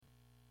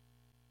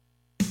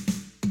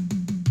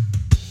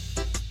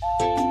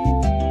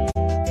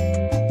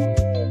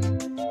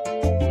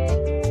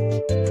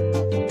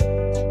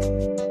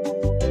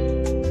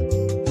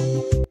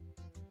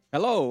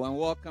Hello, and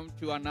welcome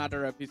to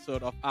another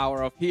episode of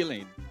Hour of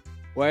Healing,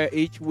 where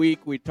each week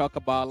we talk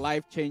about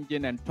life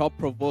changing and thought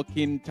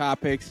provoking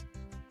topics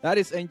that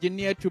is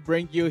engineered to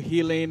bring you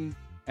healing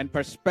and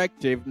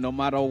perspective no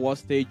matter what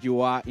stage you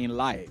are in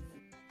life.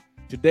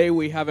 Today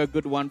we have a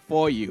good one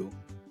for you,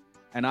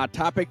 and our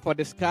topic for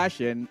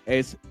discussion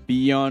is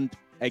Beyond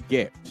a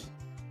Gift.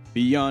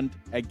 Beyond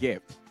a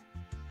Gift.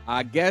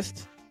 Our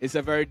guest is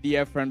a very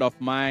dear friend of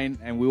mine,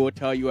 and we will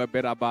tell you a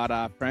bit about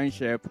our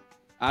friendship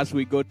as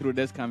we go through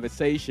this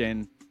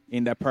conversation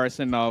in the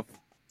person of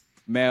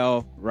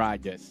Mel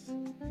Rogers.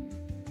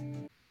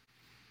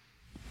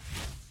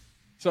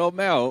 So,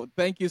 Mel,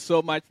 thank you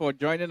so much for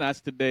joining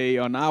us today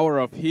on Hour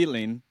of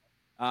Healing.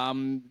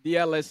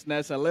 Dear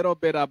listeners, a little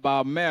bit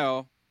about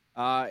Mel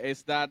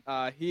is that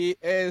he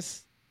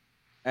is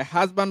a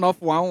husband of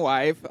one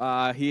wife.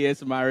 He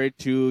is married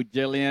to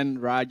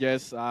Jillian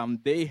Rogers.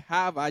 They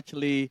have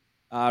actually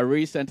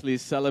recently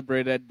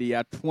celebrated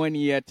their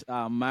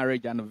 20th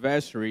marriage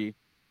anniversary.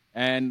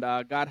 And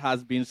God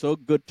has been so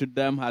good to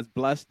them, has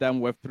blessed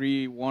them with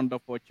three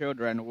wonderful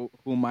children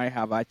whom I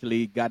have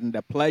actually gotten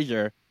the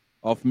pleasure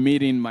of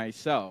meeting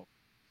myself.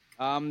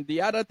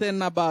 The other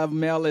thing about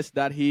Mel is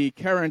that he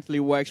currently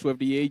works with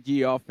the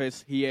AG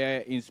office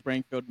here in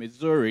Springfield,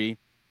 Missouri,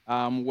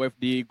 with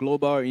the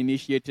Global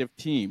Initiative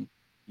team.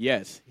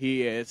 Yes,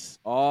 he is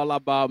all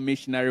about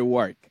missionary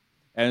work.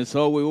 And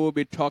so we will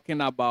be talking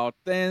about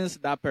things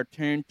that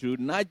pertain to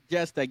not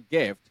just a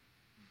gift,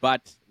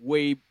 but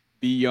way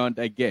beyond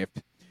a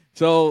gift.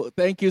 So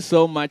thank you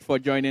so much for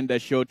joining the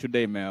show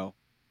today, Mel.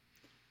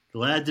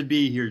 Glad to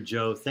be here,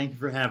 Joe. Thank you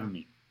for having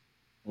me.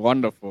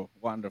 Wonderful,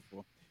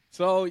 wonderful.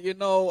 So,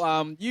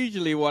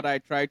 usually what I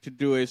try to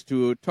do is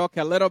to talk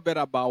a little bit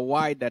about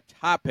why the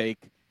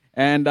topic,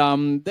 and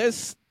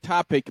this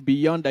topic,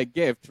 Beyond a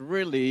Gift,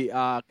 really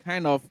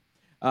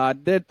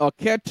did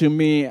occur to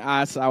me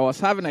as I was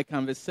having a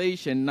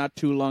conversation not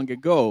too long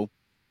ago.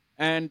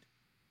 And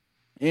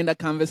in the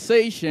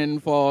conversation,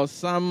 for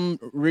some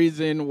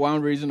reason,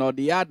 one reason or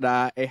the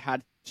other, it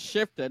had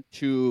shifted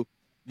to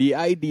the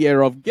idea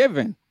of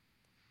giving.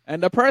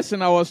 And the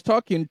person I was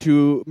talking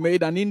to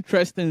made an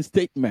interesting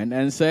statement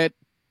and said,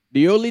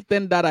 the only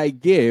thing that I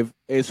give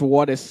is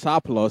what is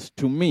surplus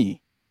to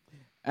me.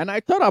 And I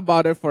thought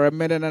about it for a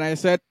minute and I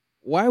said,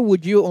 why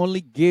would you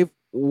only give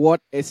what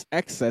is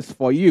excess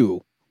for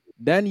you?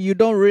 Then you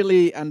don't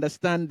really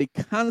understand the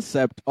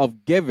concept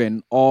of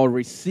giving or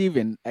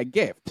receiving a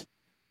gift.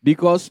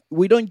 Because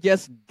we don't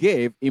just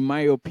give, in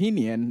my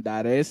opinion,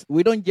 that is,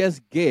 we don't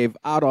just give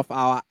out of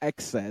our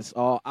excess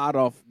or out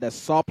of the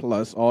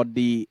surplus or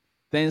the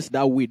things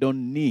that we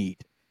don't need.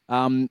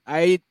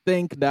 I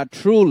think that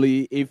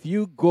truly, if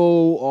you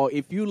go or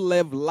if you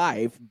live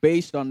life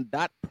based on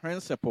that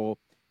principle,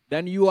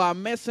 then you are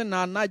missing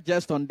out not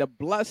just on the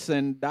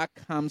blessing that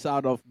comes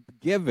out of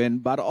giving,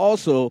 but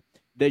also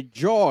the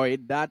joy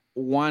that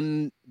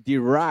one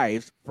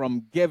derives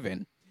from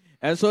giving.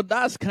 And so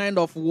that's kind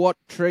of what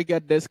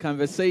triggered this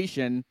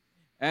conversation.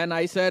 And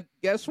I said,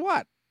 guess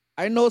what?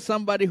 I know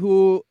somebody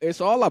who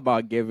is all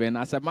about giving.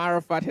 As a matter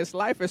of fact, his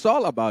life is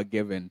all about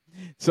giving.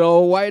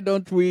 So why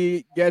don't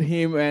we get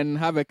him and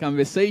have a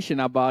conversation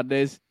about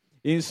this?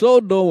 In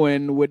so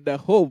doing, with the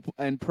hope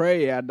and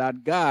prayer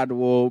that God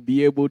will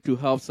be able to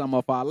help some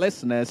of our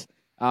listeners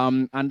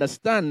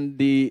understand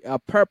the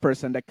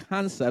purpose and the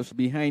concepts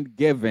behind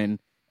giving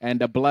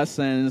and the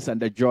blessings and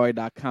the joy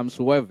that comes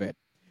with it.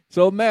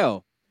 So,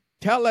 Mel,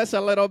 tell us a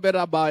little bit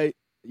about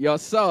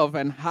yourself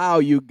and how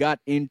you got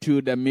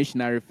into the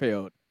missionary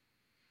field.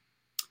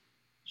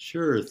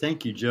 Sure.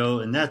 Thank you, Joe.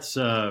 And that's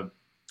a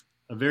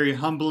very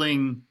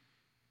humbling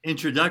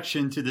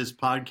introduction to this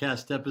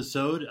podcast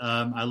episode.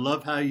 I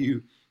love how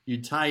you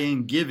tie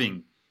in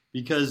giving,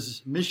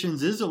 because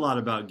missions is a lot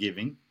about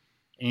giving.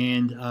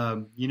 And,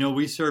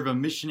 we serve a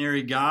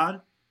missionary God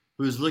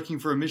who is looking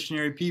for a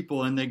missionary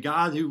people, and the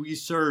God who we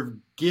serve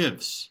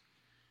gives.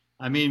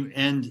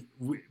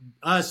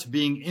 Us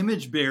being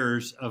image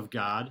bearers of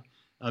God,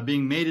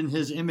 being made in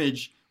his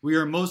image, we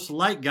are most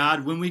like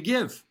God when we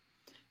give.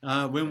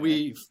 When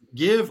we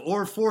give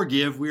or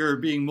forgive, we are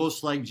being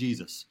most like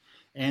Jesus.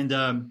 And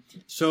the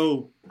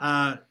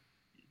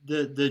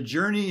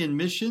journey in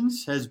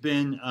missions has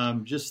been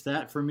just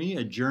that for me,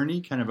 a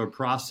journey, kind of a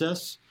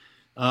process.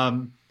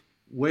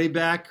 Way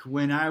back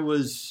when I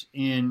was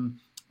in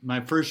my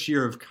first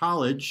year of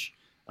college,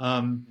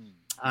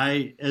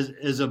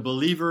 as a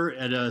believer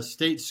at a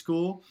state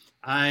school,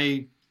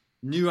 I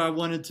knew I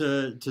wanted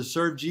to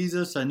serve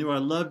Jesus. I knew I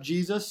loved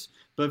Jesus.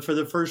 But for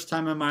the first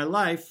time in my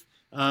life,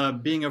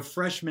 being a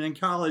freshman in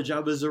college, I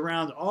was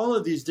around all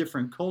of these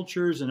different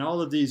cultures and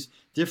all of these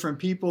different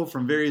people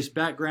from various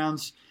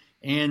backgrounds.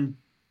 And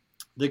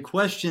the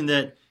question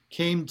that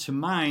came to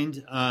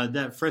mind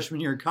that freshman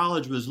year of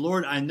college was,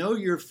 Lord, I know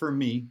you're for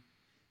me.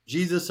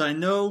 Jesus, I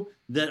know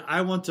that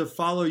I want to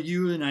follow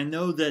you, and I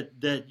know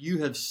that you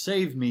have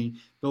saved me,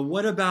 but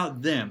what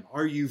about them?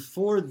 Are you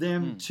for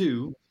them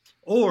too?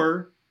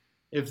 Or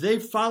if they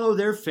follow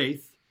their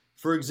faith,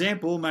 for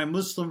example, my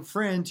Muslim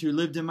friend who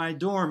lived in my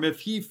dorm,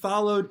 if he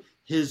followed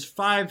his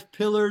 5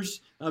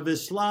 pillars of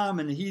Islam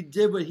and he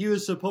did what he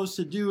was supposed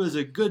to do as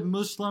a good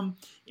Muslim,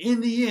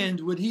 in the end,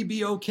 would he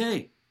be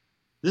okay?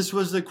 This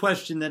was the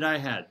question that I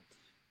had.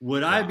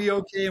 Would I be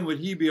okay and would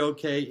he be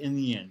okay in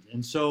the end?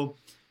 And so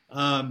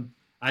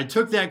I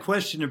took that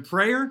question to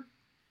prayer.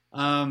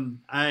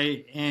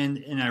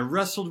 I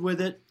wrestled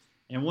with it.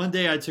 And one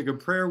day I took a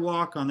prayer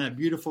walk on that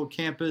beautiful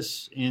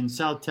campus in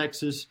South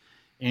Texas.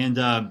 And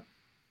I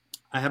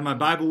had my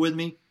Bible with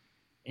me.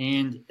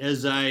 And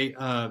as I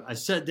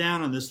sat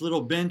down on this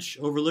little bench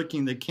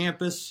overlooking the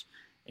campus,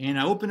 and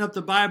I opened up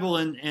the Bible,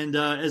 and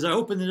as I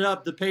opened it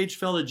up, the page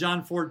fell to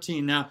John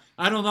 14. Now,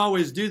 I don't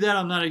always do that.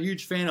 I'm not a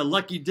huge fan of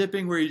lucky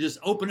dipping where you just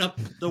open up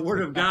the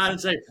Word of God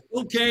and say,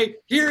 okay,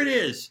 here it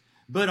is.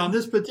 But on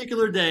this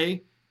particular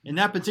day, in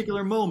that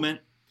particular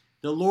moment,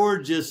 the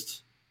Lord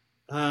just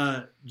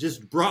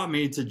brought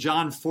me to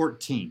John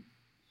 14.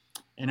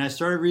 And I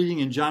started reading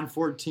in John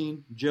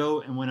 14,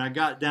 Joe, and when I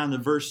got down to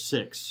verse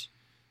 6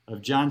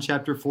 of John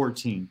chapter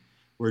 14,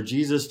 where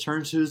Jesus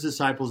turns to his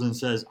disciples and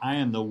says, I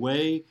am the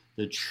way,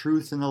 the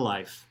truth, and the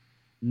life.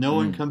 No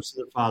one comes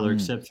to the Father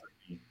except through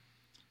me.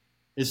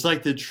 It's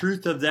like the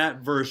truth of that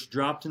verse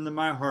dropped into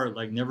my heart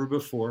like never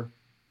before.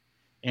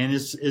 And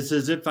it's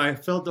as if I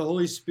felt the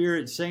Holy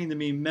Spirit saying to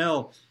me,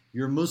 Mel,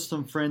 your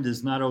Muslim friend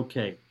is not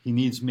okay. He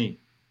needs me.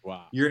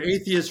 Wow. Your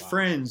atheist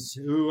friends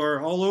who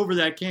are all over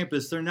that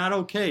campus, they're not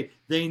okay.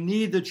 They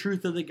need the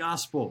truth of the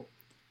gospel.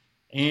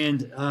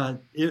 And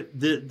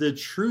the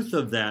truth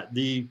of that,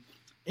 the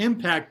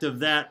impact of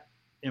that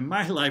in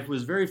my life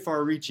was very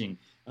far-reaching.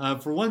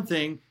 For one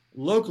thing,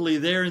 locally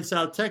there in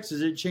South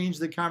Texas, it changed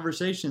the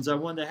conversations I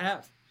wanted to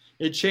have.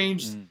 It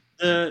changed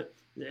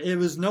it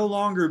was no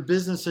longer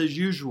business as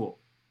usual.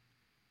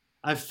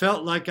 I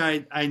felt like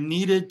I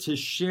needed to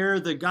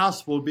share the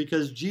gospel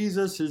because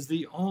Jesus is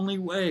the only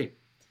way.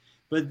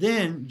 But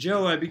then,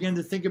 Joe, I began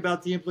to think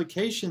about the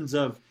implications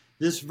of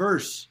this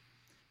verse.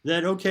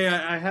 That, okay,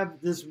 I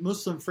have this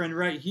Muslim friend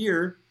right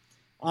here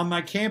on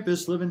my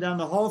campus living down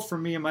the hall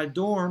from me in my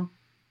dorm,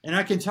 and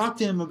I can talk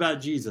to him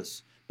about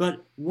Jesus.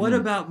 But what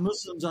about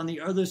Muslims on the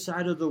other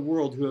side of the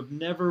world who have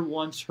never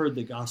once heard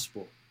the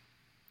gospel?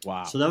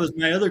 Wow. So that was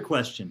my other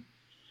question.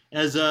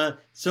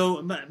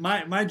 So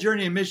my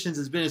journey in missions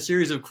has been a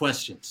series of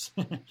questions.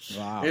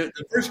 Wow.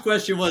 The first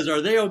question was,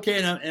 are they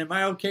okay? And am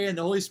I okay? And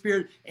the Holy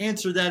Spirit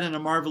answered that in a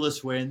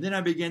marvelous way. And then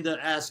I began to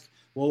ask,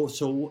 well,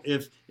 so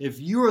if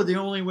you are the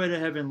only way to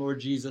heaven, Lord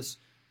Jesus,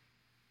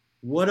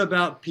 what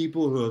about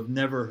people who have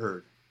never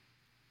heard?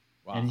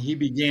 Wow. And he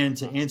began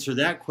to answer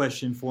that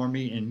question for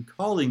me and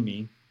calling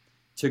me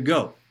to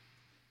go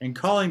and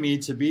calling me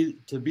to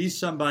be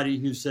somebody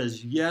who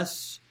says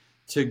yes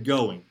to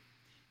going.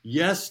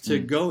 Yes to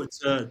go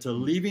to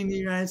leaving the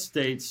United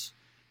States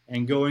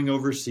and going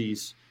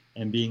overseas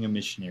and being a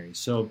missionary.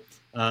 So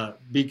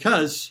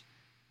because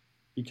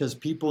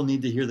people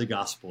need to hear the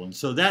gospel. And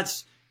so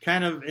that's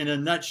kind of in a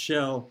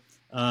nutshell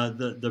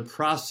the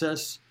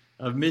process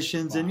of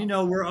missions. Wow.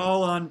 And we're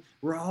all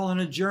on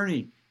a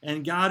journey,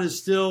 and God is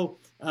still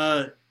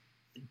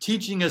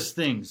teaching us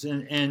things,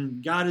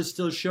 and God is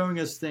still showing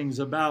us things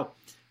about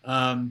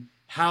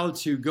how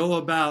to go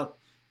about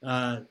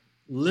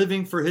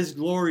living for his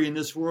glory in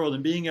this world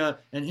and being an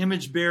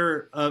image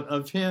bearer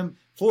of him,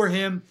 for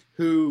him,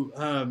 who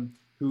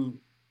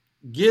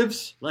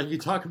gives, like you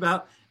talk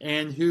about,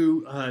 and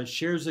who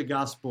shares the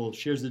gospel,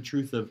 shares the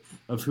truth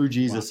of who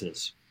Jesus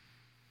is.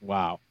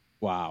 Wow.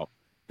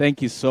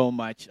 Thank you so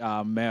much,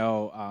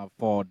 Mel,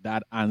 for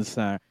that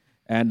answer.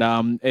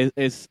 And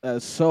it's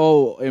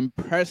so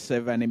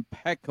impressive and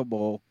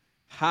impeccable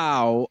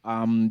how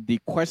the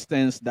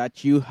questions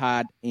that you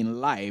had in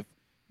life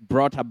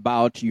brought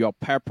about your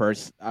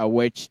purpose,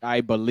 which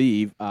I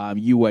believe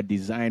you were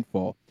designed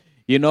for.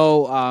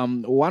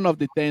 One of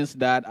the things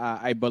that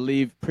I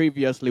believe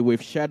previously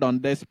we've shared on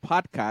this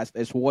podcast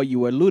is what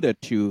you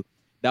alluded to,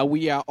 that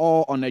we are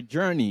all on a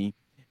journey,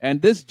 and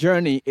this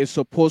journey is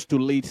supposed to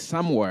lead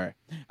somewhere.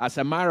 As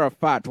a matter of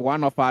fact,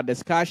 one of our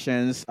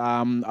discussions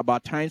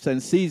about times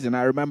and season,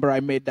 I remember I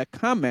made the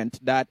comment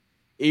that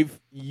if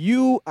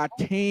you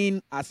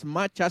attain as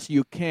much as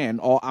you can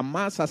or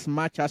amass as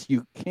much as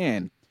you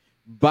can,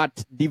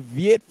 but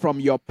deviate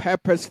from your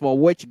purpose for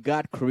which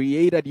God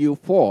created you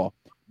for,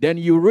 then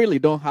you really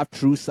don't have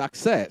true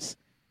success.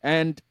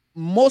 And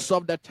most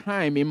of the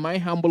time, in my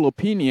humble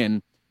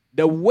opinion,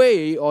 the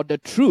way or the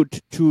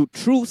truth to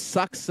true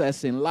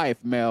success in life,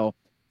 Mel,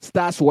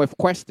 starts with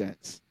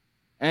questions.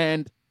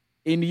 And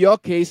in your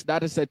case,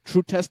 that is a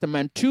true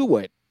testament to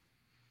it.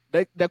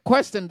 The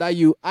question that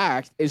you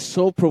asked is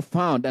so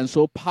profound and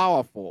so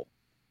powerful.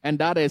 And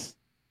that is,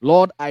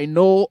 Lord, I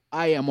know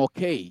I am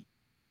okay,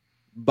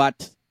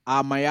 but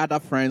are my other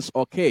friends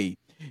okay?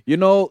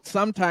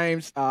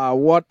 Sometimes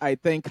what I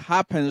think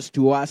happens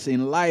to us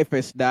in life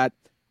is that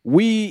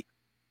we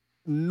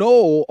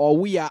know or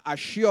we are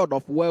assured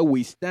of where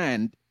we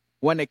stand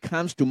when it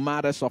comes to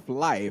matters of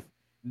life,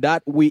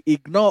 that we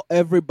ignore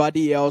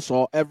everybody else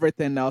or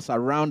everything else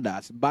around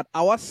us. But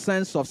our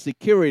sense of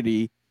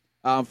security,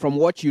 from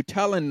what you're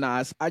telling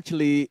us,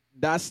 actually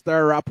does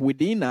stir up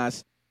within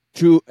us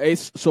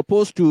is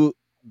supposed to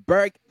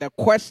beg the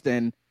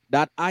question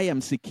that I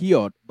am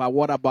secured, but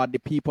what about the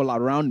people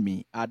around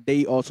me? Are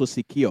they also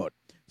secured?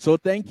 So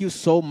thank you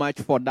so much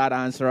for that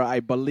answer.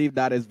 I believe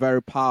that is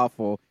very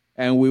powerful,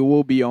 and we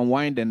will be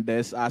unwinding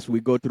this as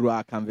we go through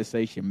our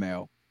conversation,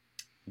 Mel.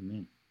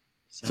 Amen.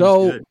 Sounds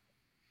So good.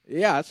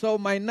 yeah, so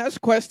my next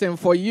question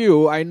for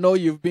you, I know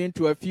you've been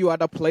to a few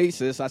other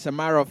places. As a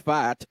matter of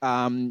fact,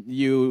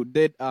 you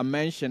did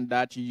mention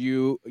that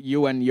you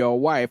and your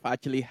wife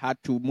actually had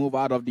to move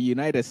out of the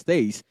United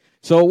States.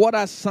 So what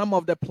are some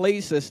of the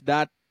places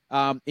that,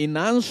 in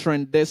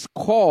answering this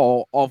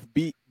call of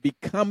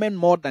becoming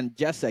more than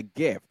just a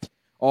gift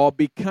or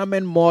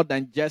becoming more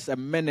than just a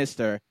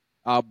minister,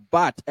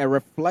 but a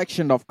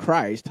reflection of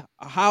Christ,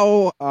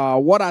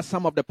 what are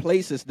some of the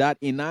places that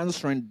in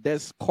answering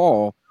this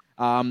call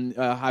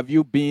have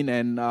you been,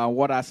 and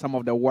what are some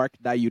of the work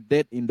that you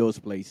did in those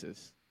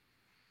places?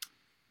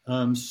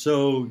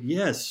 So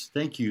yes,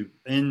 thank you.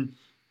 In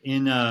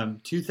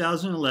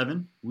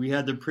 2011, we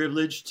had the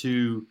privilege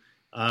to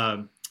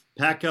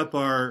pack up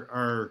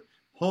our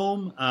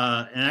home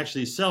and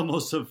actually sell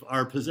most of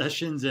our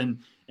possessions and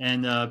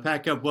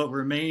pack up what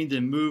remained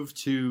and move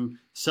to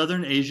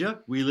Southern Asia.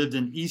 We lived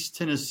in East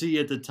Tennessee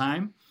at the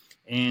time,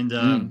 and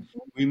Mm.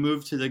 we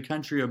moved to the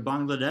country of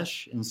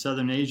Bangladesh in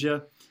Southern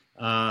Asia.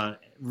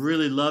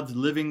 Really loved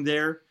living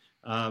there.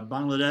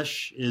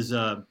 Bangladesh is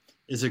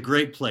a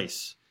great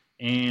place.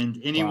 And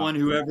Wow. anyone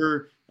who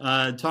ever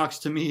talks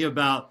to me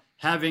about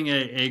having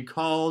a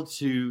call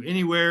to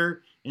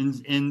anywhere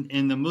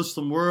in the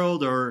Muslim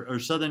world or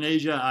Southern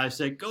Asia, I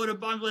say, go to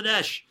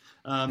Bangladesh.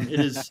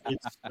 It's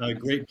a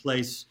great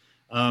place.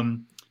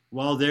 Um,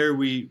 while there,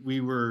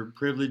 we were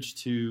privileged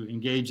to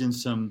engage in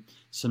some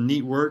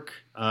neat work,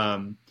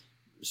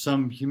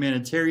 some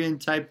humanitarian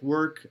type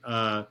work,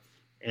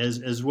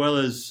 as well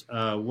as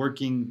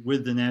working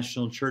with the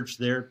National Church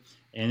there,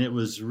 and it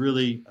was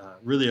really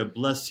a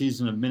blessed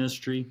season of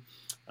ministry.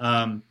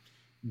 Um,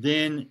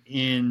 then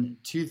in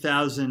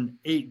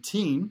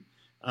 2018,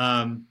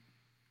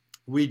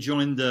 we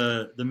joined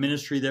the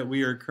ministry that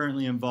we are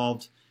currently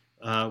involved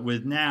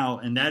with now,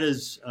 and that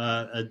is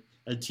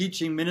a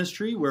teaching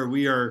ministry where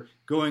we are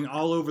going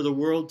all over the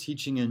world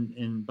teaching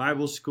in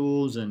Bible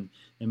schools and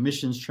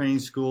missions training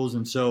schools.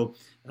 And so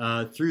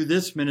through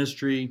this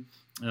ministry,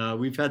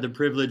 we've had the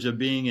privilege of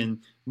being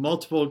in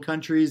multiple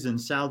countries in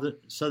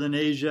Southern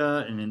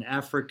Asia and in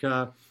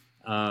Africa,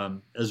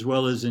 as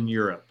well as in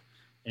Europe.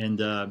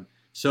 And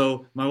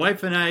so my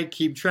wife and I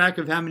keep track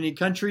of how many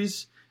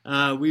countries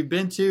we've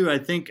been to. I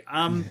think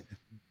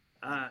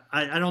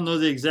I don't know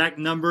the exact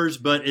numbers,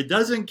 but it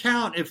doesn't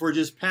count if we're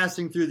just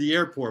passing through the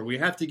airport. We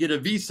have to get a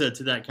visa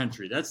to that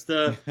country. That's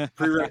the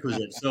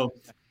prerequisite.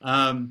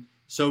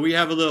 So we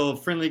have a little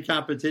friendly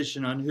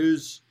competition on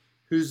who's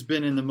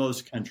been in the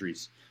most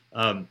countries.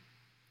 Um,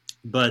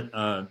 but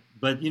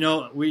you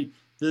know,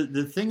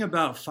 the thing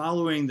about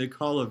following the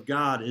call of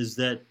God is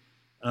that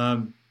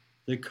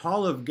the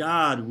call of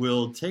God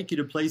will take you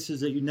to places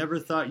that you never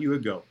thought you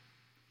would go,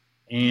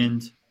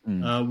 and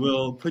Mm.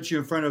 will put you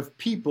in front of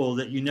people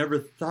that you never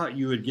thought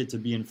you would get to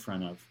be in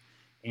front of.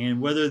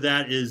 And whether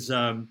that is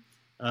in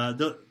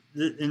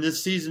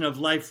this season of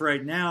life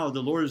right now,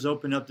 the Lord has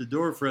opened up the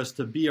door for us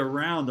to be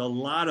around a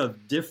lot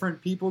of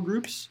different people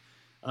groups.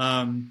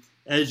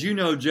 As you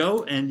know,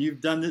 Joe, and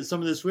you've done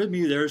some of this with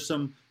me, there are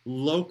some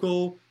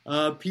local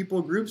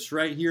people groups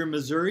right here in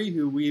Missouri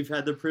who we've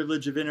had the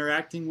privilege of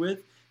interacting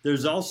with.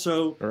 There's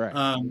also Correct.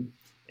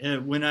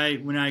 when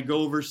I go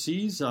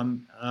overseas,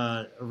 I'm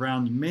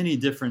around many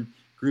different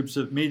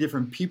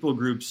people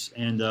groups,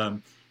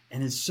 and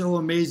it's so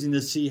amazing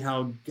to see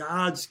how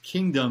God's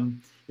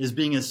kingdom is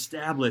being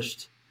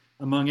established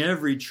among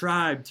every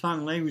tribe,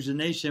 tongue, language, and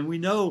nation. We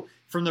know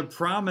from the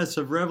promise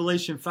of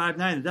Revelation 5:9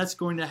 that that's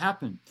going to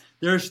happen.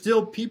 There are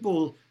still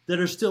people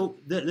there's still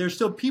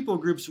people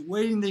groups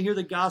waiting to hear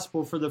the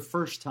gospel for the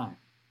first time,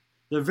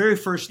 the very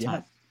first Yes.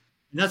 time.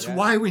 And that's Yes.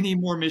 why we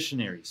need more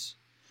missionaries.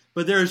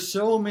 But there are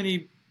so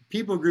many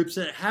people groups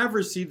that have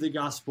received the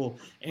gospel,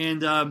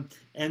 and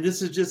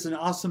this is just an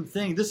awesome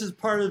thing. This is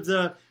part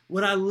of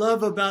what I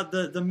love about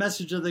the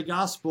message of the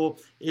gospel.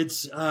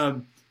 It's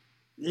a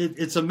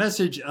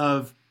message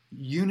of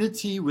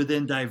unity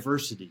within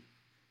diversity.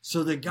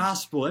 So the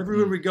gospel,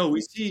 everywhere we go, we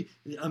see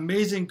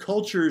amazing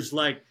cultures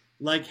like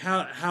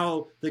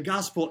how the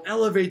gospel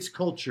elevates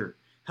culture,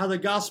 how the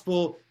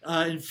gospel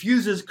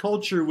infuses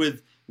culture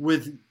with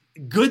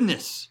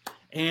goodness,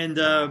 and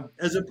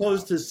as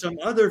opposed to some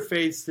other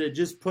faiths that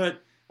just put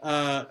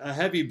a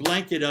heavy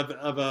blanket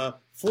of a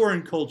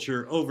foreign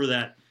culture over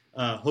that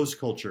host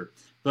culture.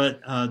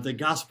 But the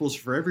gospel's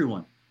for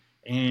everyone,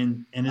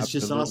 and it's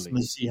just awesome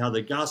Absolutely. to see how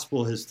the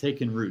gospel has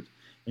taken root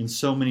in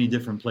so many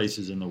different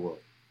places in the world.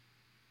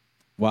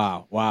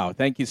 Wow, wow.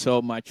 Thank you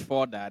so much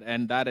for that.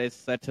 And that is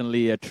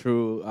certainly a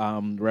true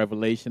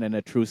revelation and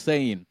a true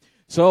saying.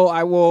 So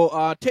I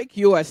will take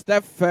you a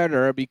step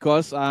further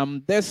because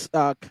this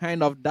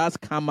kind of does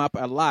come up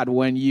a lot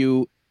when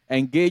you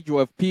engage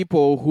with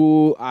people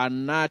who are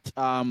not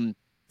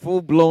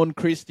full-blown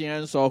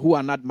Christians or who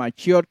are not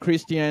matured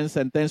Christians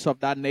and things of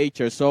that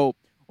nature. So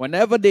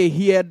whenever they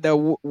hear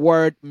the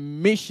word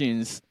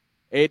missions,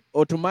 it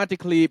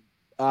automatically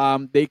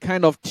they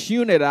kind of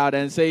tune it out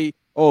and say,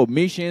 oh,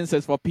 missions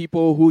is for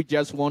people who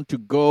just want to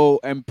go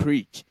and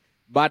preach.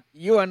 But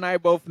you and I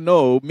both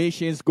know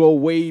missions go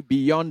way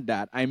beyond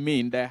that. I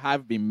mean, there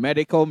have been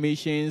medical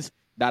missions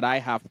that I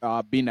have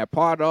been a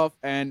part of.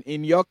 And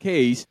in your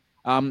case,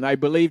 I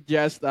believe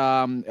just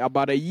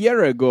about a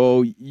year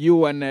ago,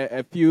 you and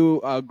a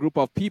few group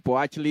of people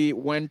actually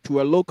went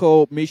to a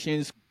local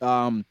missions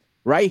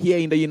right here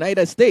in the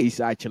United States,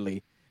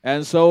 actually.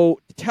 And so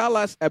tell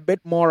us a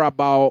bit more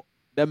about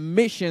the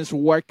missions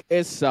work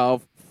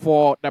itself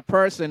for the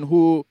person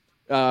who,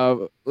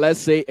 let's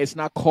say, is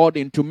not called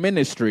into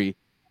ministry.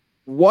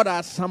 What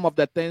are some of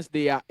the things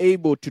they are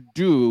able to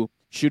do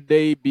should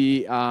they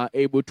be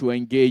able to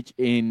engage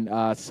in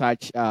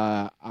such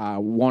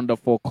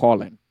wonderful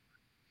calling?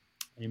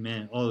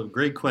 Amen. Oh,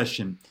 great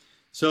question.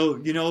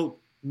 So,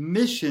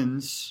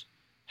 missions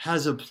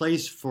has a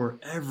place for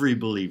every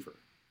believer,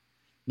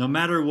 no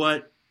matter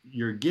what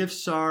your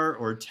gifts are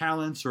or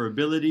talents or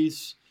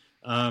abilities,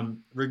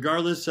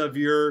 regardless of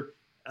your,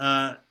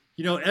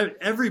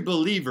 every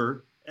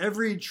believer,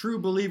 every true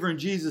believer in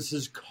Jesus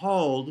is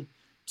called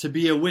to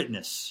be a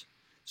witness.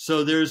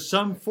 So there's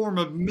some form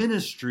of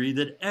ministry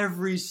that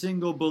every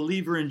single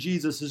believer in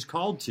Jesus is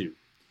called to.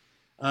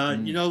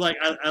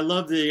 I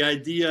love the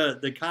idea,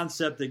 the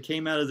concept that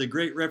came out of the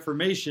Great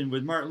Reformation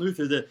with Martin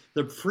Luther,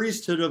 the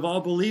priesthood of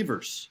all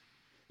believers.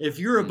 If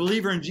you're a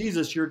believer in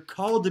Jesus, you're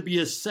called to be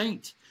a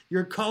saint.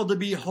 You're called to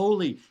be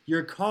holy.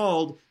 You're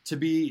called to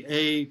be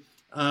a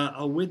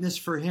witness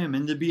for him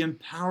and to be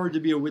empowered to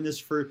be a witness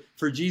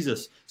for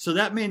Jesus. So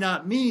that may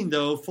not mean,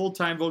 though,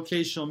 full-time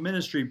vocational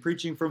ministry,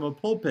 preaching from a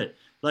pulpit,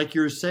 like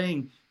you're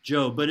saying,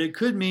 Joe, but it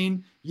could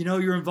mean,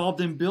 you're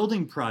involved in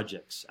building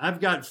projects.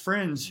 I've got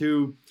friends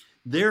who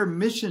their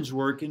missions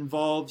work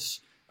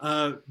involves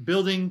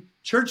building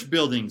church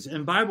buildings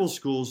and Bible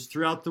schools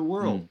throughout the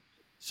world.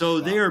 So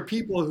wow. They are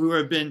people who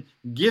have been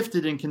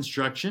gifted in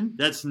construction.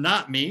 That's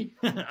not me.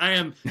 I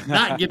am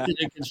not gifted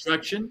in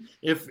construction.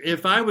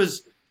 If I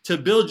was to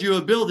build you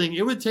a building,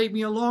 it would take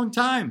me a long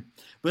time.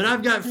 But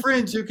I've got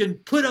friends who can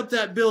put up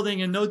that building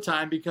in no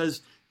time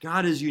because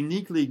God has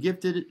uniquely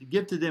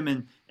gifted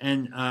them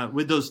and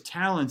with those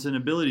talents and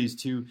abilities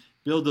to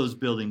build those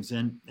buildings.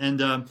 And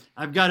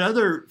I've got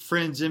other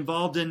friends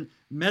involved in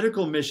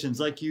medical missions,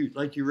 like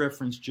you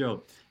referenced,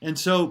 Joe. And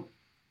so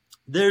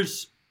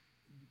there's,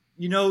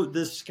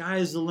 the sky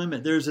is the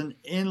limit. There's an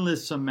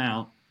endless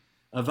amount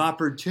of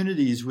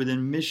opportunities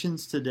within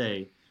missions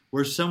today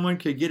where someone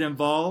could get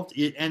involved.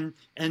 And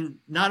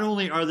not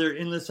only are there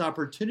endless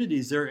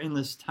opportunities, there are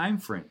endless time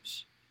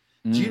frames.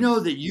 Do you know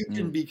that you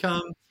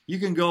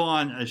can go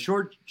on a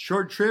short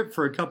trip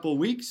for a couple of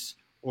weeks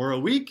or a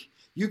week?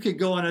 You could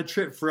go on a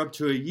trip for up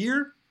to a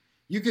year.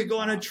 You could go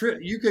on a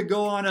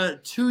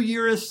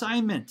 2-year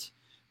assignment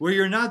where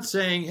you're not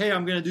saying, hey,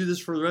 I'm going to do this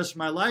for the rest of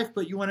my life,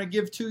 but you want to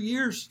give 2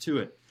 years to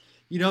it.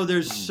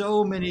 There's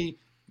so many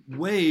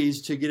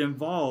ways to get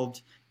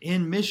involved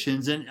in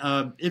missions. And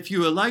if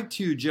you would like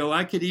to, Joe,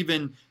 I could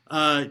even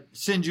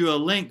send you a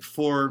link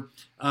for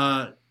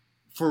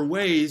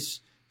ways.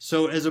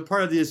 So as a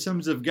part of the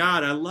Assemblies of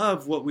God, I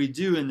love what we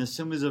do in the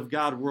Assemblies of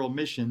God World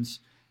Missions.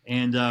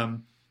 And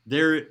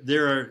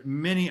there are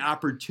many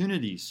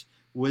opportunities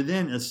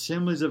within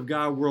Assemblies of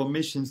God World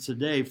Missions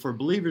today for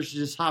believers to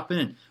just hop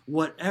in,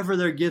 whatever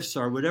their gifts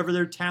are, whatever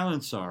their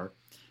talents are.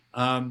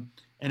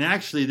 And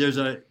actually, there's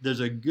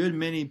a good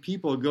many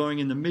people going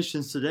into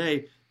missions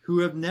today who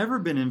have never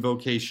been in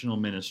vocational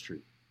ministry,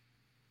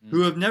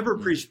 who have never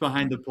preached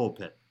behind the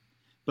pulpit,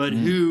 but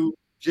who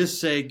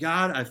just say,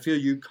 God, I feel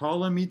you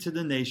calling me to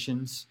the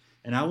nations,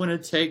 and I want to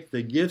take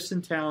the gifts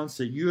and talents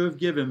that you have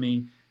given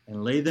me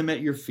and lay them at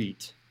your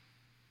feet.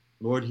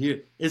 Lord,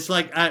 here it's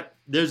like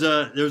there's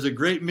a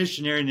great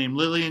missionary named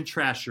Lillian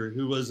Trasher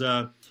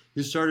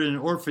who started an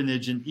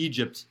orphanage in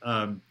Egypt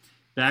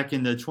back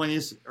in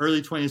the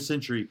early 20th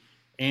century,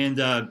 and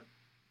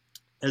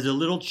as a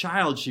little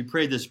child, she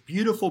prayed this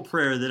beautiful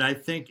prayer that I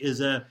think is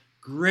a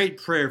great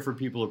prayer for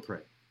people to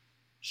pray.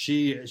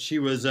 She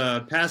was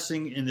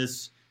passing in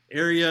this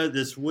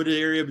wooded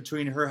area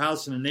between her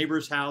house and a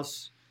neighbor's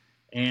house,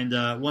 and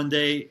one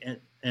day.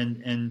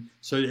 And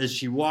so as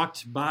she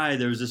walked by,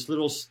 there was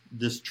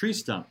this tree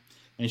stump,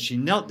 and she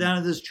knelt down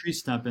at this tree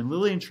stump, and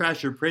Lillian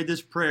Trasher prayed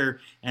this prayer,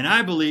 and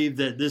I believe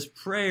that this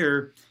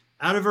prayer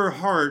out of her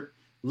heart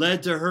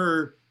led to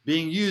her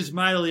being used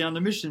mightily on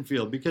the mission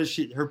field, because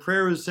her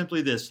prayer was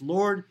simply this: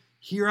 Lord,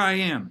 here I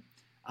am.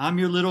 I'm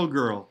your little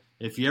girl.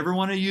 If you ever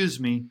want to use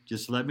me,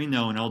 just let me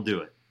know and I'll do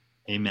it.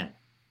 Amen.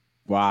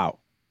 Wow.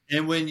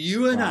 And when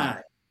you and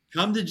I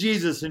come to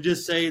Jesus and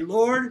just say,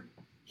 Lord,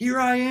 here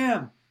I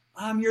am.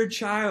 I'm your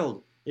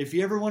child. If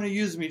you ever want to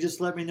use me,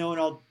 just let me know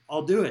and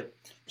I'll do it.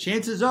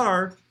 Chances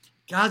are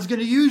God's going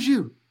to use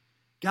you.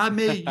 God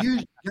may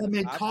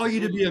call you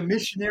to be a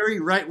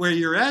missionary right where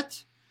you're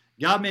at.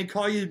 God may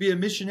call you to be a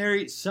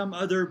missionary some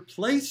other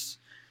place,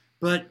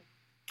 but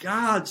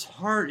God's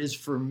heart is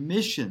for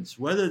missions,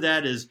 whether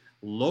that is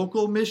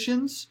local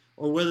missions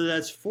or whether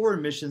that's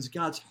foreign missions.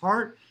 God's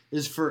heart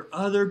is for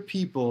other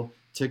people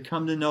to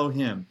come to know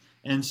him.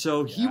 And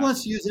so he Yeah.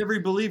 wants to use every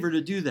believer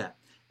to do that.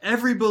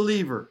 Every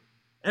believer,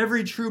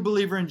 every true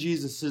believer in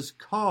Jesus is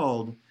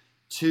called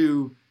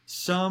to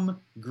some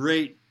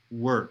great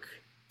work.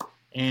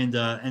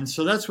 And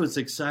so that's what's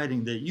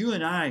exciting, that you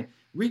and I,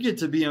 we get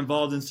to be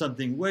involved in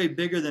something way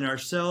bigger than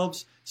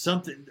ourselves.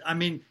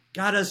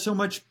 God has so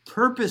much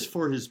purpose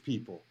for his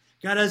people.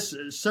 God has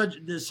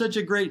such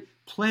a great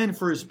plan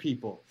for his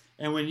people.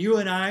 And when you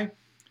and I,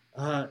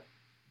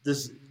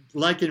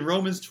 like in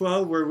Romans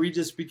 12, where we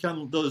just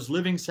become those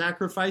living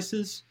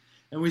sacrifices,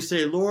 and we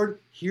say, Lord,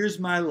 here's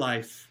my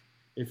life.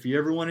 If you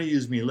ever want to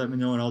use me, let me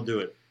know and I'll do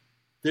it.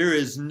 There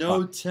is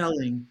no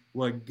telling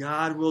what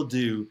God will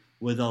do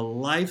with a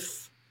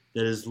life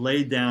that is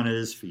laid down at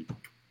his feet.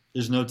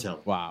 There's no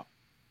telling.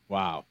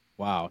 Wow.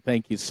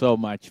 Thank you so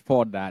much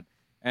for that.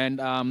 And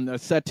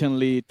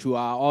certainly to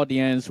our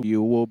audience,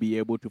 you will be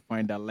able to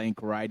find a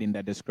link right in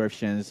the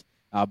descriptions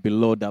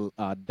below the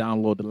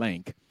download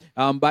link.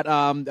 But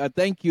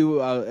thank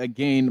you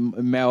again,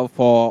 Mel,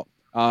 for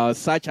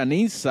such an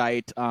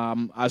insight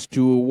as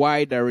to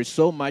why there is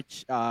so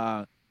much,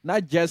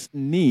 not just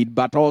need,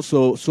 but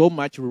also so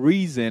much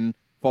reason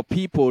for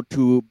people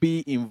to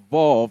be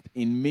involved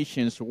in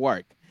missions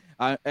work.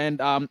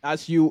 And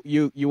as you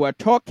were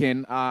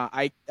talking,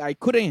 I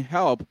couldn't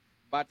help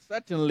but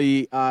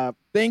certainly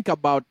think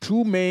about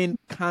two main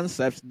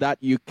concepts that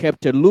you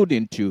kept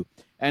alluding to,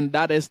 and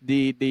that is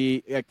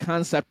the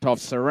concept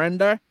of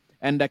surrender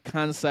and the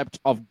concept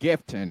of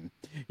gifting.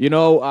 You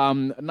know,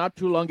 not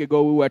too long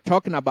ago we were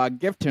talking about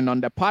gifting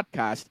on the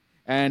podcast,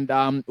 and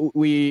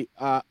we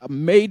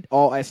made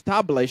or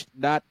established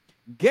that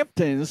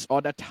giftings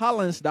or the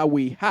talents that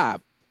we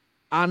have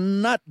are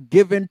not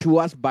given to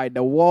us by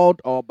the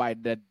world or by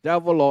the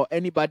devil or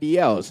anybody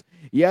else.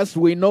 Yes,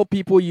 we know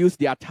people use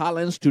their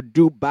talents to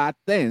do bad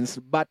things,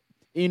 but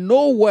in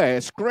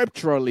nowhere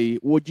scripturally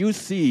would you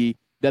see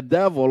the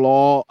devil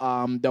or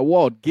the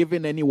world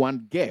giving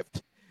anyone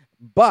gift.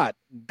 But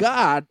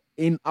God,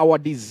 in our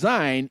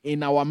design,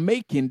 in our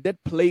making,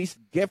 did place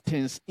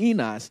giftings in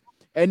us.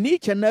 And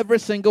each and every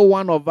single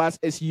one of us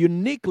is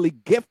uniquely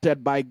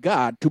gifted by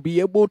God to be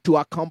able to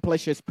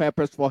accomplish his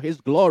purpose for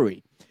his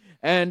glory.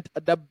 And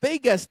the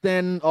biggest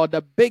thing or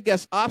the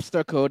biggest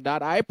obstacle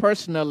that I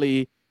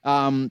personally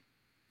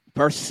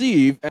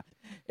perceive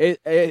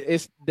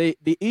is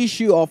the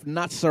issue of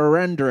not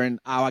surrendering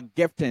our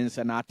giftings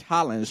and our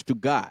talents to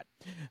God.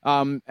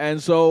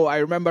 And so I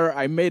remember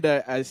I made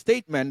a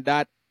statement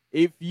that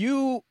if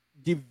you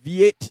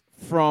deviate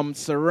from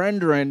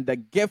surrendering the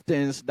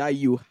giftings that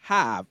you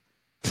have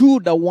to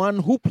the one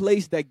who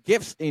placed the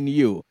gifts in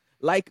you,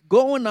 like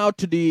going out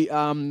to the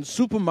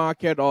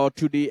supermarket or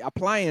to the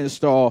appliance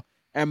store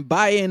and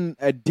buying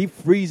a deep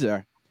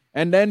freezer,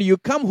 and then you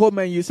come home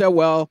and you say,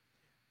 well,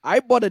 I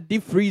bought a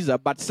deep freezer,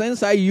 but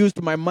since I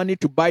used my money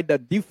to buy the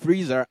deep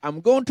freezer, I'm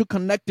going to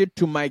connect it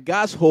to my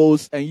gas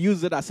hose and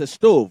use it as a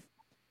stove.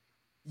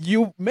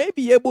 You may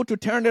be able to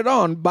turn it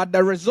on, but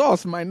the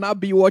results might not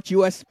be what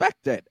you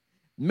expected,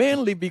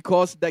 mainly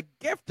because the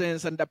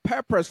giftings and the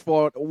purpose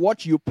for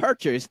what you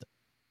purchased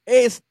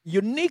is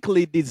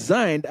uniquely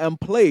designed and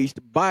placed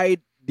by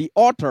the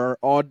author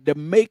or the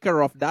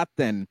maker of that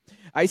thing.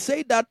 I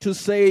say that to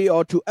say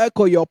or to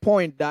echo your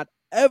point that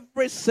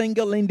every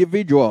single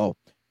individual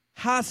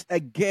has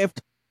a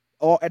gift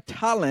or a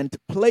talent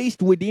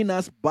placed within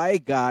us by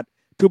God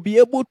to be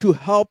able to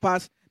help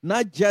us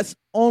not just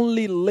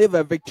only live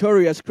a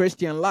victorious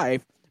Christian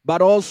life,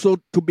 but also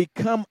to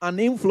become an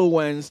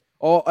influence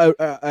or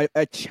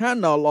a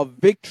channel of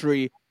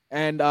victory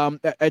and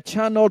a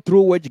channel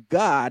through which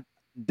God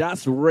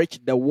does reach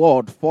the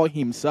world for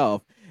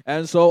himself.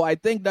 And so I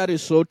think that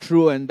is so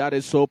true and that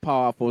is so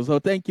powerful. So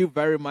thank you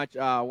very much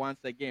once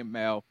again,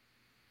 Mel.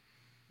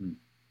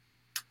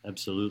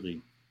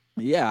 Absolutely.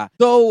 Yeah.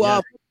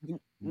 So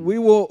we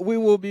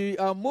will be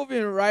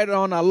moving right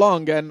on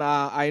along, and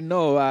I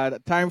know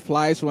time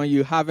flies when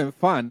you're having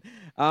fun.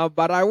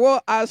 But I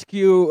will ask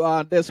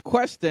you this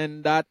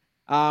question that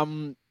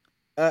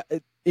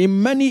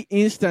in many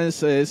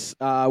instances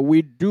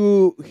we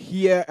do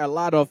hear a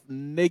lot of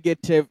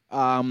negative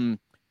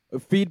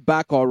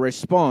feedback or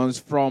response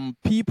from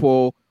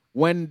people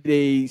when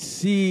they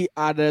see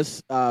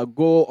others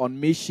go on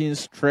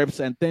missions trips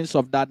and things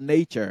of that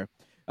nature.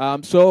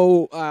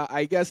 So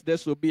I guess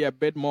this will be a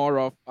bit more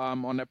of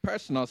on a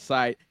personal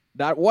side.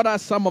 That what are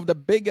some of the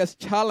biggest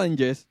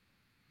challenges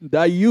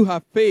that you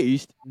have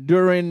faced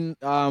during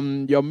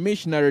your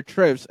missionary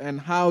trips, and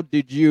how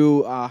did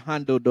you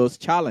handle those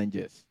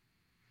challenges?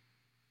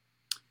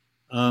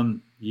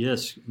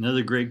 Yes,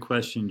 another great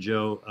question,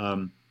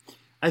 Joe.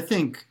 I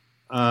think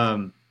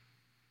one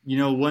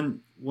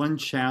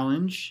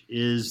challenge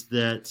is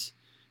that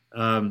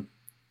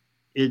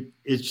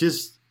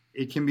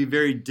it can be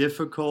very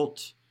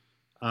difficult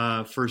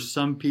for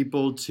some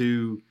people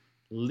to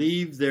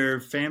leave their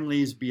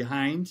families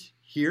behind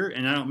here,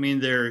 and I don't mean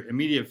their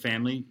immediate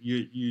family.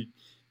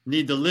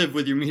 need to live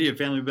with your immediate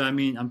family, but I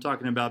mean, I'm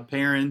talking about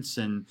parents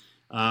and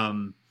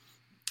um,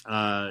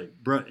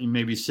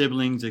 maybe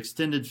siblings,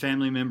 extended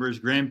family members,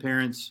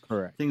 grandparents,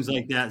 Correct. things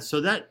like that.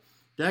 So that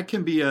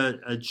can be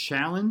a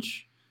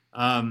challenge.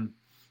 Um,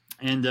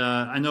 and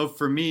I know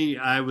for me,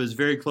 I was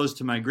very close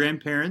to my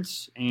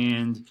grandparents,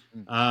 and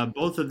Mm.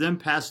 both of them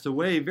passed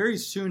away very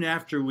soon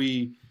after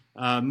we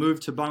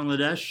moved to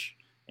Bangladesh.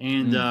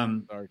 And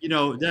Sorry you to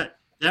hear know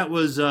that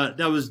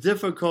was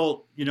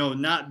difficult. You know,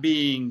 not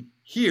being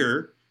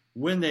here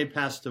when they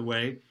passed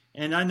away.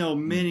 And I know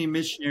that. many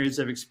missionaries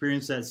have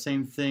experienced that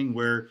same thing,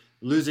 where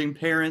losing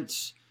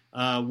parents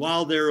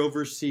while they're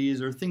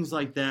overseas, or things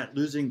like that,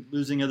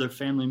 losing other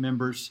family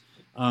members.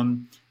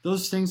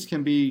 Those things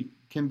can be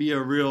a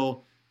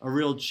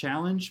real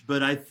challenge.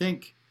 But I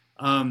think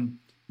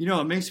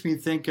it makes me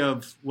think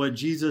of what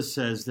Jesus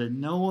says, that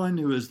no one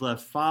who has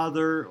left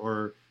father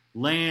or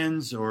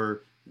lands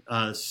or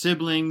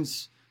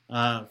siblings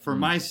for Mm.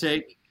 my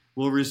sake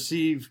will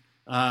receive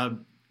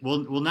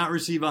will not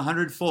receive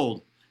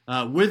 100-fold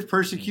with Mm.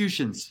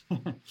 persecutions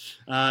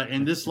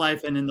in this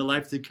life and in the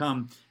life to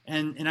come.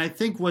 And I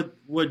think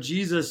what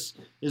Jesus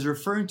is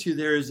referring to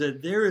there is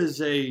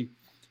that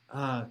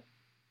uh,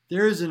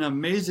 there is an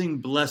amazing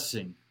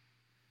blessing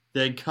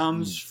that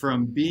comes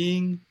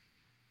Mm.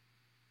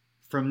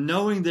 from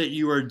knowing that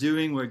you are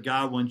doing what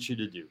God wants you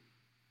to do.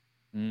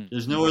 Mm.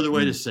 There's no other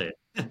way to Mm. say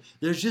it.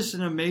 There's just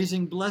an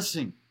amazing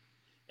blessing.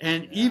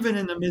 And Yeah. even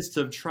in the midst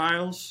of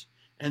trials,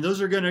 and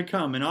those are going to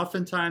come. And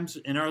oftentimes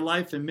in our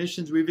life and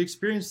missions, we've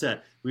experienced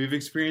that. We've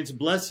experienced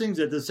blessings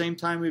at the same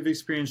time we've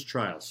experienced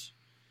trials.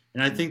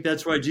 And I Mm. think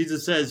that's why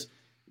Jesus says,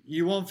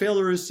 you won't fail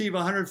to receive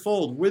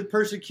 100-fold with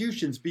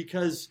persecutions,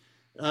 because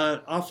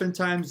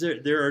oftentimes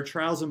there are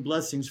trials and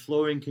blessings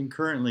flowing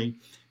concurrently.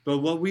 But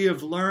what we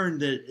have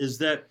learned is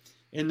that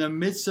in the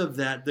midst of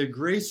that, the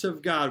grace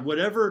of God,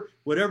 whatever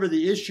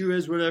the issue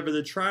is, whatever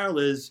the trial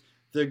is,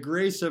 the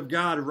grace of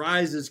God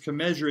rises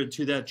commensurate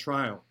to that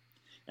trial.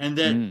 And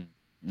Mm.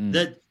 Mm.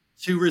 that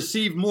to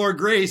receive more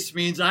grace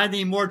means I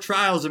need more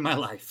trials in my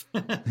life.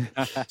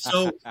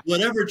 So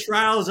whatever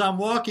trials I'm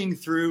walking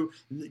through,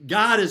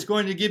 God is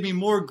going to give me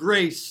more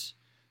grace,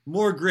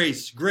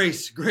 grace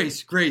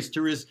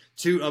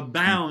to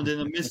abound in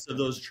the midst of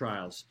those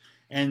trials.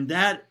 And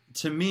that,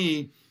 to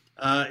me,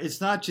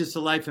 it's not just a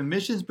life of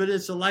missions, but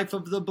it's a life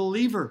of the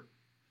believer,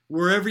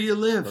 wherever you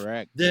live,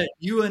 Correct. that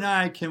you and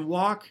I can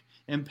walk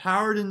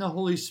empowered in the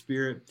Holy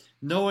Spirit,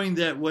 knowing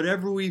that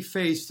whatever we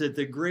face, that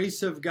the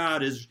grace of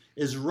God is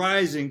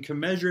rising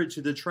commensurate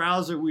to the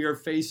trials that we are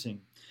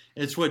facing.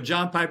 It's what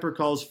John Piper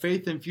calls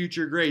faith and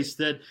future grace,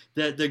 that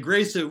the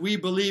grace that we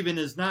believe in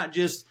is not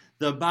just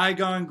the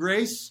bygone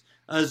grace,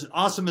 as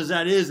awesome as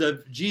that is,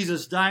 of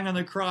Jesus dying on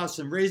the cross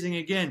and raising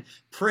again.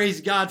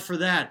 Praise God for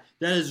that.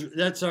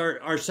 That's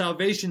our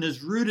salvation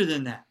is rooted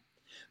in that.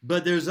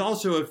 But there's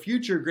also a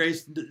future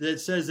grace that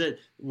says that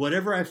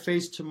whatever I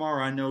face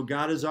tomorrow, I know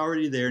God is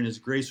already there and His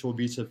grace will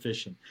be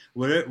sufficient.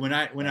 When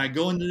I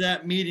go into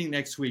that meeting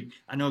next week,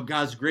 I know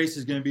God's grace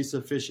is going to be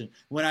sufficient.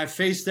 When I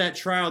face that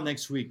trial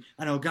next week,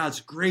 I know God's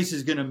grace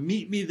is going to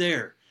meet me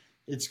there.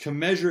 It's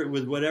commensurate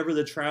with whatever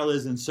the trial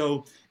is. And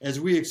so as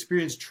we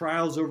experience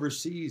trials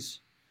overseas,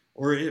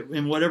 or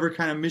in whatever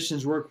kind of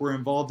missions work we're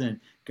involved in,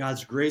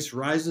 God's grace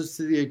rises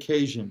to the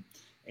occasion,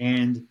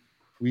 and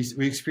we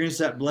experience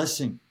that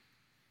blessing.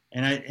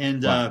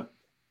 Wow.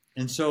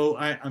 And so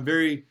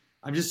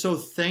I'm just so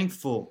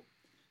thankful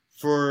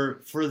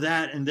for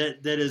that, and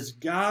that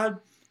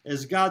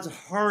as God's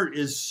heart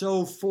is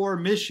so for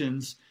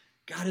missions,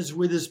 God is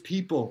with His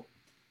people.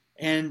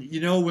 And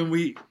when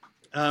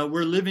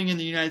we're living in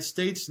the United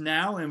States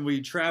now, and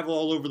we travel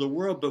all over the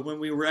world, but when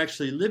we were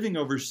actually living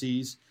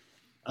overseas,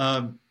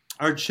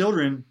 our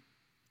children,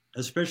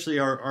 especially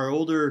our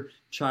older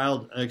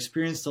child,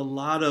 experienced a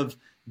lot of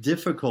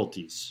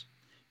difficulties.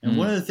 And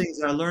one Mm. of the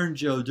things I learned,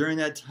 Joe, during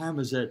that time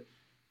was that,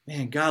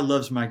 man, God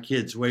loves my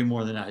kids way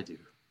more than I do.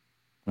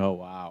 Oh,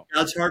 wow.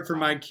 God's heart for Wow.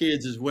 my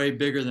kids is way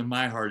bigger than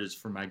my heart is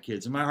for my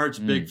kids. And my heart's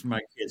big Mm. for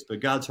my kids, but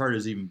God's heart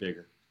is even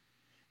bigger.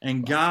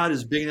 And Wow. God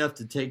is big enough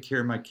to take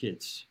care of my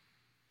kids.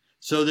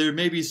 So there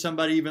may be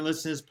somebody even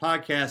listening to this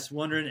podcast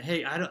wondering,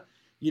 hey, I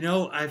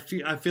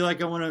feel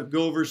like I want to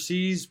go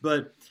overseas,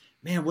 but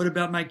man, what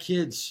about my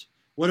kids?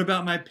 What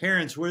about my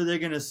parents? What are they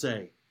going to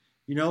say?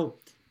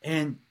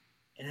 And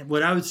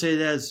what I would say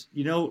is,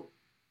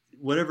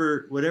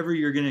 whatever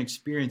you're going to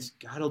experience,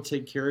 God will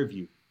take care of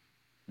you.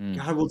 Mm.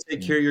 God will take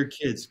Mm. care of your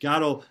kids.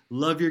 God will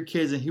love your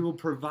kids, and He will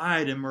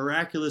provide in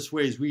miraculous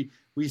ways. We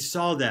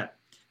saw that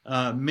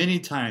many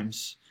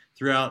times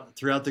throughout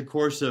the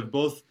course of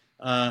both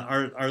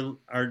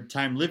our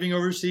time living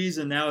overseas,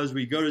 and now as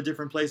we go to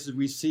different places,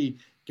 we see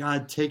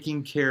God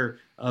taking care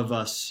of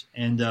us.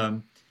 And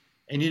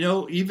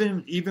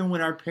even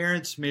when our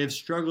parents may have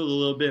struggled a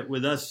little bit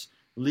with us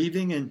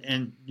leaving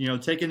and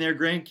taking their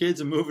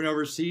grandkids and moving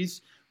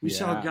overseas, we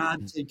saw Yeah.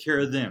 God take care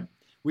of them.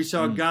 We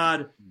saw Mm.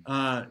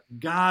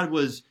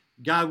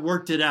 God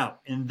worked it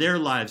out in their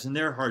lives and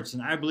their hearts,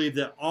 and I believe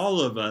that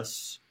all of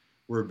us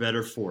were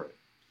better for it.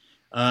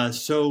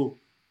 So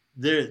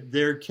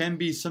there can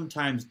be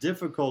sometimes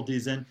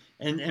difficulties and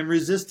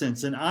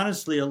resistance. And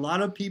honestly, a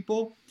lot of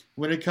people,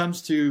 when it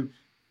comes to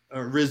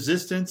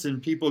resistance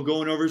and people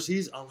going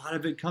overseas, a lot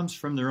of it comes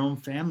from their own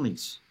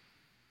families.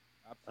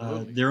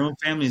 Absolutely. Their own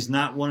families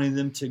not wanting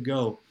them to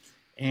go.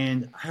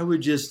 And I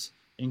would just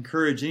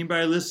encourage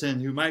anybody listen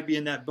who might be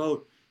in that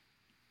boat,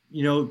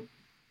 you know,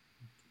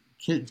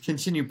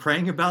 continue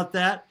praying about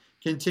that,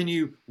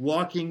 continue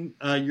walking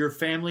your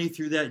family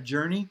through that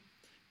journey,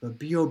 but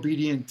be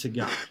obedient to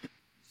God.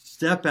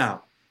 Step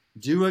out,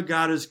 do what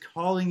God is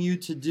calling you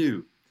to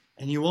do,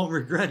 and you won't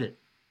regret it.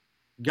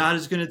 God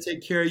is going to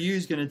take care of you.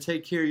 He's going to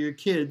take care of your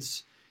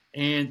kids,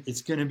 and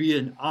it's going to be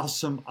an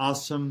awesome,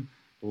 awesome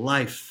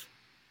life.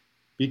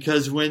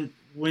 Because when,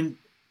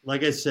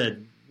 like I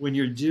said, when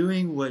you're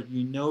doing what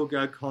you know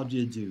God called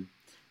you to do,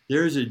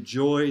 there is a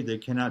joy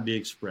that cannot be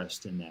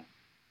expressed in that.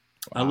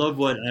 Wow. I love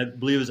what I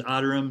believe it was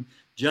Adoniram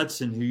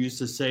Judson who used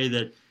to say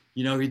that,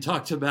 you know, he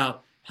talked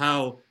about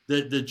how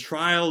the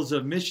trials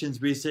of missions,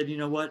 but he said, you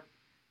know what,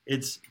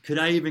 could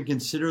I even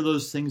consider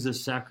those things a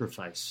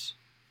sacrifice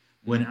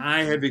when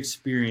I have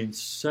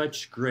experienced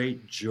such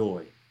great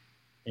joy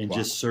in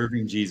just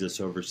serving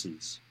Jesus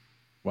overseas?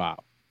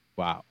 Wow.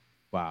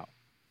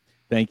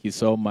 Thank you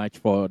so much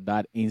for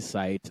that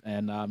insight.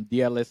 And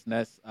dear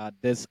listeners,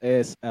 this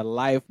is a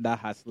life that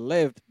has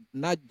lived,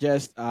 not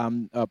just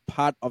a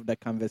part of the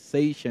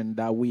conversation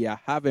that we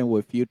are having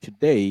with you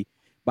today,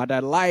 but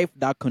a life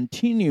that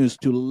continues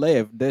to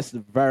live this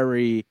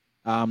very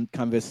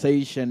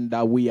conversation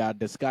that we are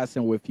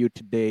discussing with you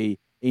today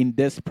in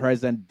this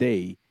present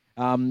day.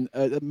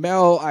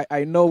 Mel,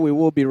 I know we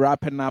will be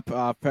wrapping up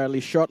fairly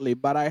shortly,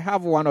 but I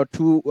have one or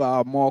two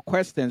more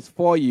questions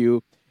for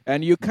you.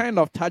 And you kind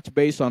of touch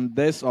base on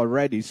this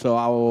already, so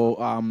I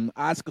will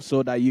ask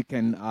so that you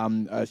can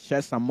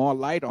shed some more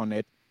light on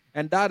it.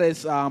 And that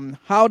is,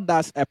 how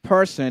does a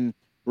person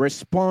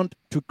respond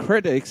to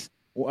critics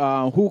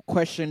who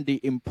question the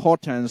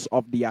importance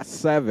of their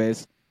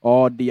service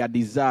or their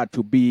desire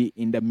to be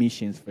in the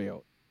missions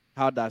field?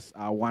 How does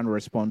one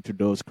respond to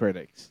those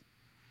critics?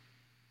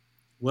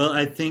 Well,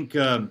 I think,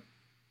 I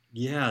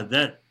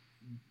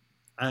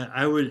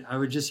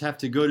would just have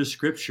to go to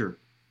Scripture.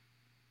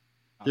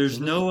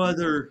 There's no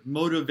other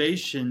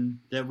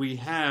motivation that we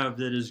have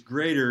that is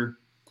greater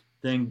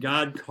than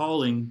God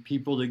calling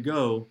people to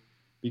go,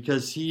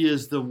 because He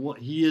is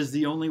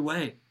the only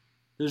way.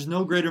 There's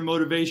no greater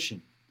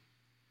motivation.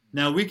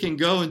 Now, we can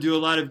go and do a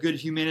lot of good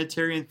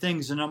humanitarian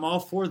things, and I'm all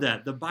for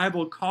that. The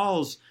Bible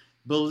calls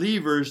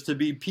believers to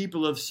be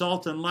people of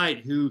salt and light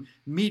who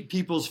meet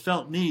people's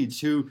felt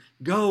needs, who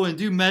go and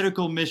do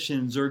medical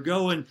missions or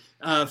go and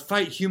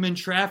fight human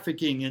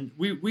trafficking. And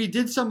we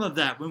did some of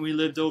that when we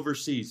lived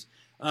overseas.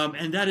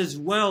 And that is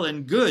well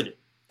and good,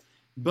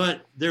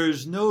 but there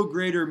is no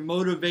greater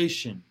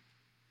motivation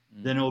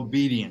than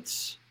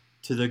obedience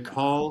to the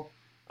call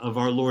of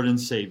our Lord and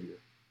Savior.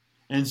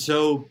 And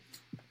so,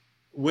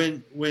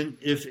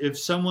 if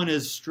someone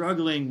is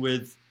struggling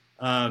with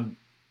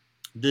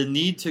the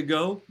need to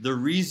go, the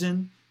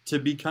reason to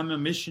become a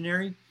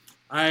missionary,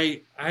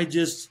 I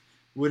just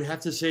would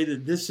have to say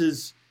that this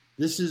is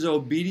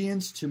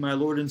obedience to my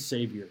Lord and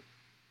Savior.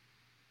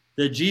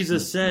 That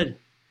Jesus said,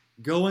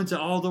 "Go into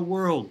all the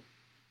world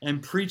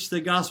and preach the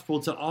gospel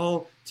to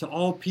all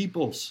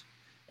peoples,"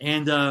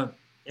 and the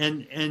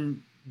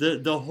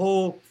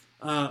whole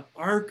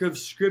arc of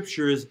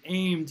Scripture is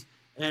aimed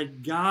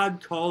at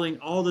God calling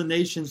all the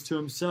nations to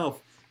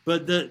Himself.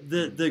 But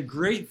the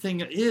great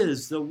thing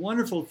is, the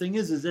wonderful thing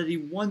is that He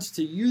wants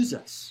to use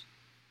us,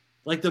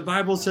 like the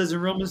Bible says in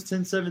Romans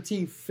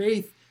 10:17.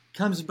 Faith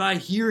comes by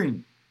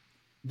hearing.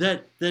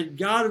 That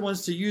God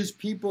wants to use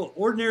people,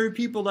 ordinary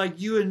people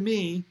like you and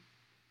me,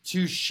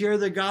 to share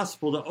the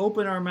gospel, to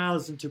open our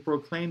mouths and to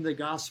proclaim the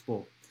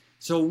gospel.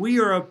 So we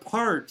are a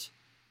part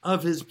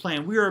of His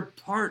plan. We are a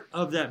part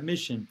of that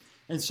mission.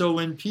 And so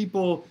when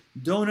people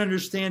don't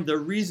understand the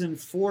reason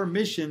for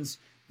missions,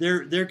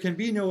 there can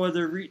be no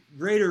other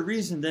greater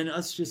reason than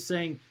us just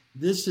saying,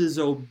 this is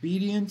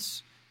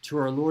obedience to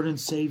our Lord and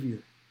Savior.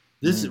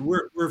 This is,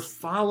 we're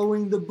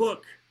following the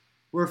book.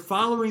 We're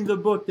following the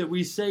book that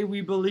we say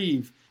we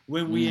believe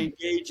when we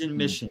engage in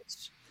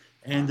missions.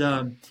 And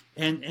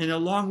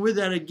along with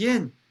that,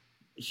 again,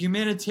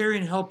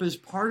 humanitarian help is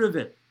part of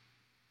it.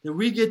 That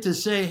we get to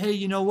say, hey,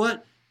 you know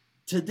what?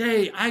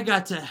 Today I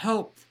got to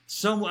help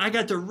someone. I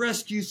got to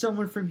rescue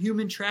someone from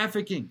human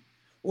trafficking.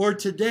 Or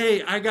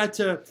today I got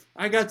to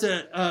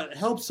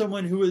help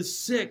someone who is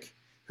sick,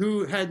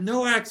 who had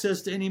no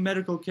access to any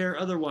medical care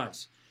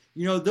otherwise.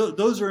 You know,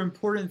 those are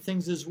important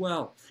things as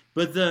well.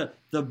 But the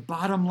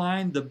bottom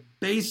line, the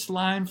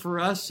baseline for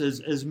us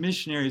as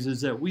missionaries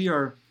is that we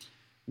are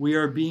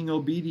being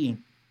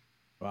obedient.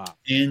 Wow.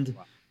 And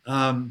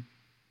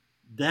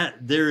that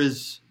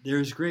there's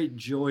great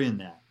joy in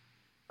that.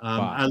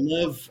 Wow. I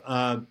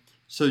love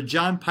so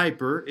John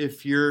Piper.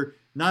 If you're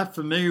not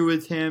familiar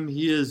with him,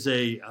 he is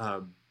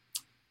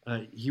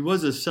he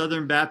was a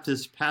Southern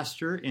Baptist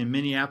pastor in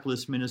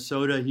Minneapolis,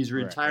 Minnesota. He's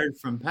retired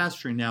from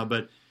pastoring now,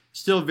 but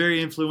still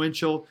very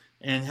influential.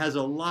 and has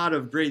a lot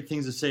of great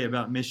things to say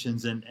about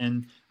missions.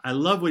 And I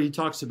love what he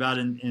talks about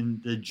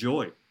in the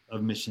joy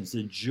of missions,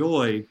 the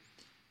joy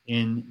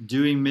in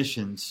doing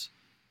missions,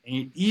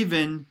 and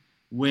even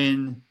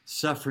when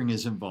suffering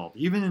is involved,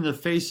 even in the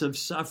face of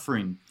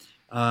suffering,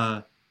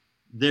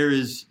 there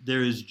is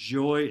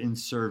joy in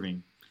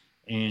serving,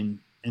 and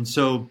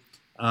so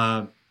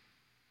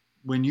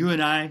when you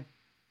and I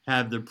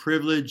have the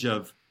privilege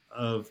of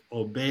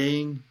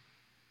obeying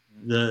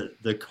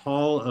the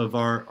call of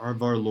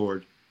our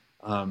Lord,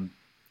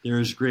 there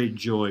is great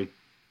joy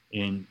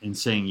in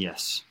saying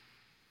yes.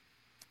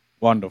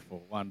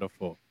 Wonderful,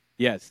 wonderful.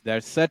 Yes,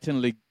 there's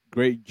certainly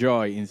great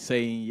joy in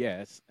saying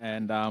yes,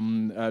 and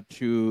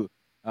to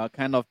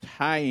kind of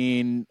tie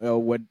in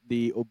with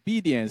the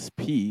obedience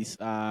piece,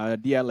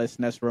 dear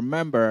listeners,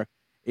 remember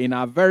in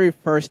our very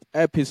first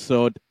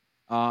episode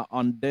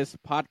on this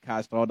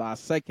podcast, or our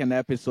second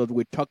episode,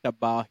 we talked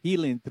about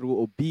healing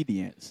through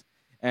obedience.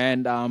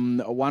 And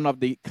one of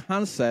the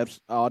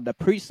concepts or the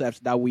precepts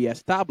that we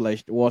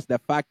established was the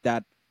fact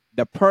that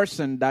the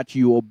person that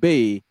you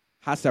obey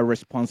has a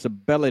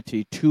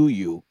responsibility to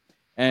you.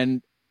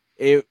 And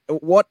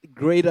what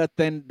greater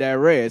thing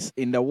there is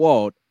in the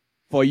world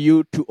for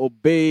you to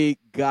obey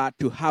God,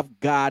 to have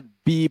God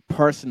be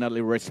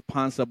personally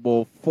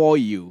responsible for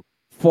you,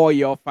 for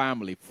your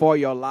family, for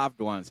your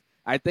loved ones.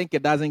 I think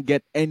it doesn't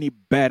get any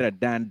better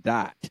than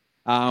that.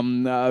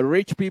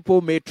 Rich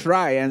people may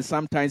try and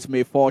sometimes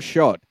may fall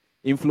short.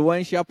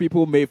 Influential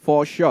people may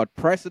fall short.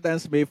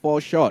 Presidents may fall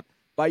short.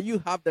 But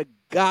you have the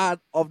God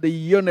of the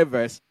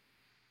universe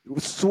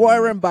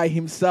swearing by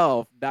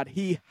himself that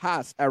he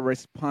has a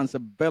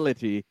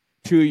responsibility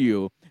to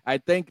you. I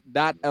think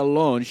that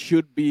alone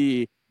should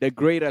be the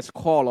greatest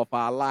call of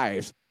our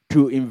lives,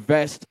 to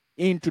invest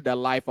into the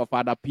life of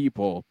other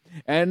people.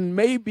 And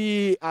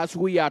maybe as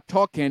we are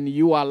talking,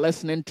 you are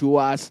listening to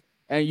us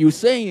and you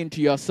saying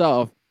to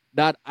yourself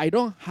that I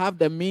don't have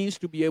the means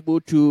to be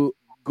able to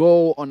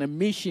go on a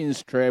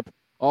missions trip,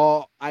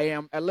 or I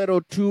am a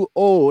little too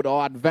old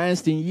or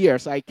advanced in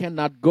years, I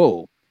cannot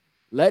go.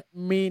 Let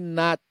me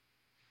not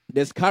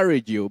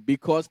discourage you,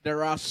 because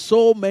there are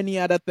so many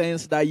other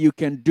things that you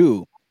can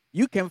do.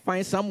 You can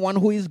find someone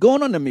who is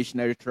going on a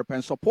missionary trip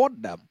and support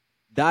them.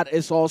 That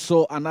is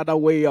also another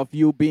way of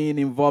you being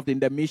involved in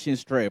the mission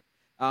trip.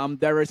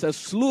 There is a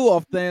slew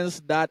of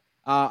things that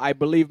I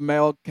believe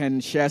Mel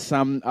can share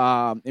some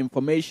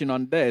information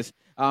on this.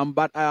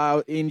 But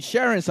in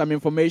sharing some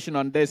information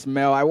on this,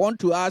 Mel, I want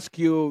to ask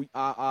you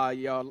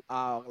your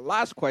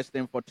last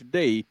question for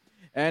today.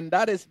 And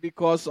that is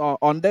because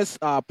on this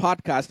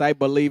podcast, I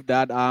believe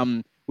that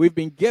we've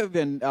been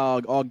given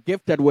or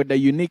gifted with a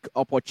unique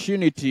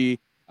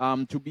opportunity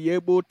to be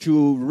able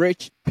to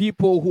reach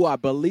people who are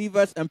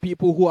believers and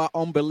people who are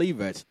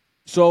unbelievers.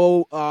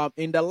 So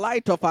in the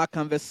light of our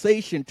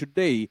conversation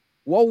today,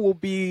 what will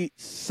be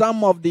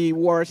some of the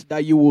words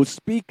that you will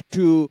speak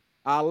to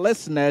our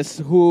listeners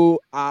who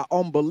are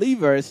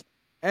unbelievers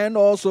and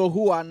also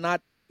who are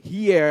not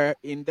here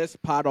in this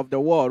part of the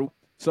world?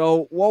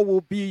 So what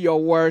will be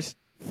your words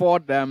for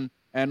them,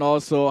 and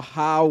also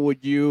how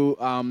would you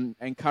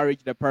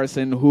encourage the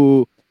person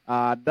who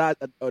that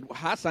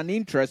has an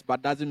interest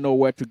but doesn't know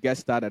where to get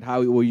started?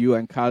 How will you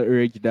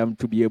encourage them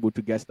to be able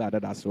to get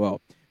started as well?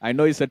 I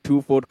know it's a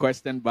twofold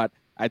question, but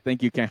I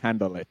think you can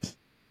handle it.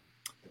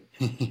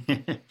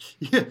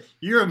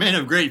 You're a man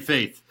of great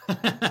faith.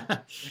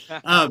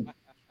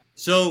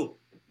 So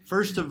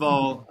first of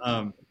all,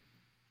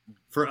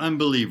 for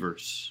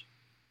unbelievers,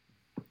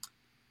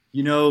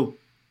 you know,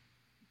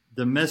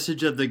 the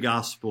message of the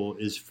gospel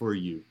is for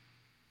you.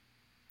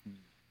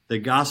 The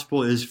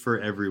gospel is for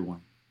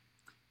everyone.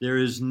 There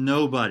is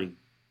nobody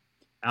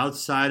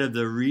outside of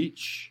the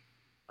reach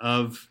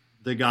of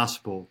the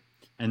gospel.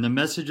 And the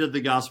message of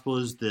the gospel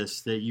is this: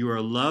 that you are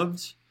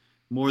loved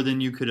more than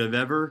you could have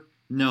ever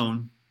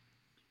known,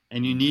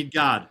 and you need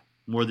God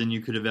more than you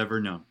could have ever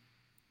known.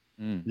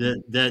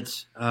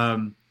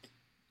 That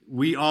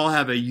we all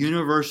have a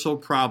universal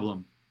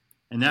problem,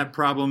 and that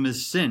problem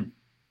is sin.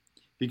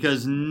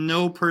 Because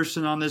no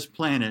person on this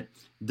planet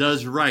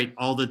does right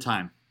all the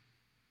time.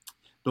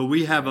 But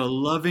we have a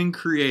loving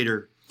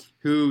Creator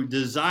who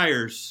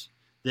desires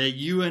that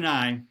you and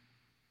I,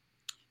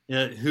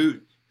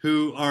 who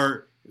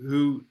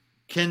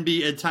can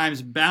be at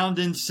times bound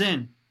in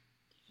sin,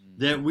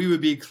 that we would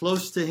be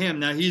close to Him.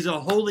 Now He's a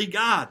holy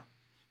God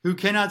who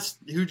cannot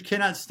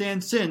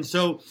stand sin.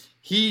 So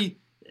He,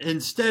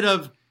 instead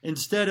of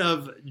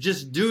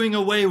just doing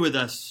away with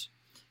us,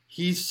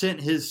 He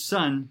sent His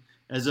Son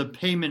as a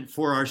payment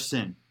for our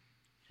sin.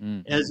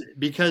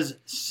 Because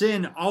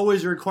sin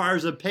always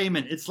requires a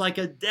payment. It's like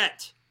a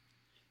debt.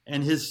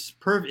 And his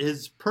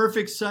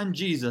perfect Son,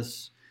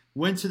 Jesus,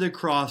 went to the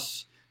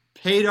cross,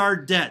 paid our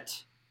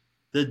debt,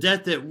 the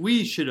debt that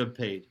we should have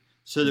paid,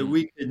 so that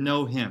we could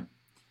know Him.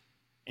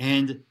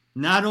 And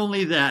not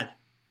only that,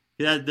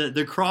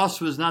 the cross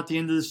was not the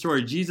end of the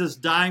story. Jesus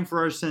dying for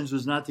our sins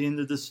was not the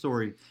end of the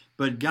story.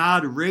 But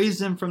God raised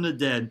Him from the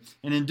dead,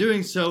 and in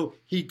doing so,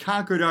 He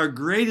conquered our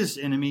greatest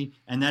enemy,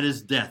 and that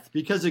is death.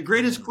 Because the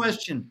greatest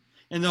question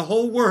in the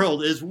whole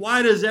world is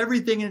why does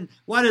everything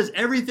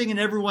and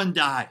everyone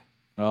die?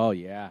 Oh,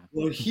 yeah.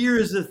 Well, here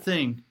is the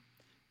thing.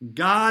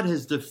 God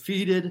has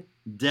defeated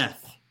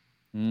death.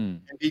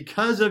 And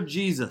because of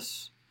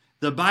Jesus,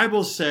 the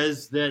Bible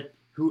says that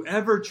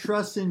whoever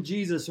trusts in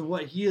Jesus and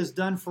what he has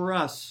done for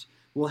us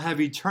will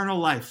have eternal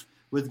life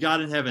with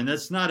God in heaven.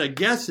 That's not a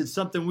guess. It's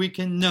something we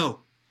can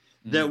know.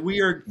 That we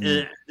are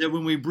that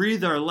when we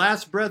breathe our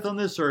last breath on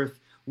this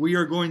earth, we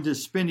are going to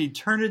spend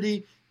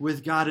eternity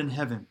with God in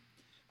heaven.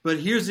 But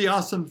here's the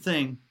awesome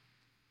thing.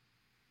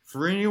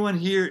 For anyone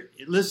here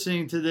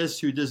listening to this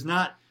who does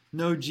not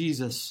know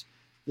Jesus,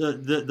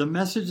 the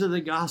message of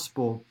the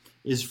gospel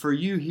is for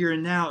you here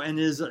and now, and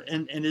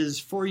is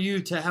for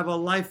you to have a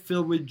life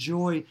filled with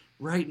joy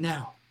right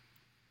now.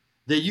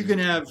 That you can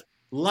have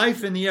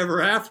life in the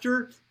ever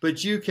after,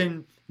 but you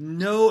can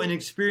know and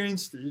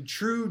experience the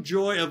true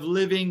joy of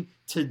living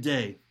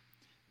today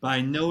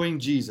by knowing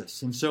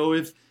Jesus. And so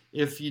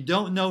if you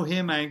don't know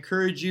him, I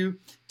encourage you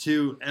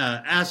to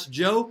ask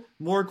Joe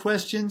more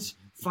questions.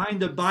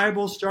 Find a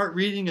Bible, start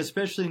reading,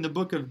 especially in the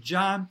book of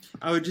John.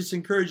 I would just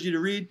encourage you to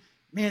read.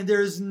 Man,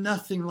 there is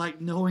nothing like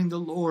knowing the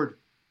Lord.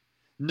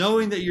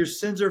 Knowing that your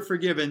sins are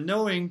forgiven.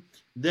 Knowing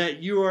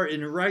that you are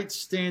in right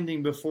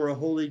standing before a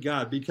holy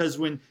God. Because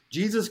when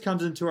Jesus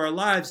comes into our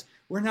lives,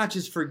 we're not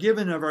just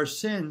forgiven of our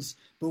sins,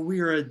 but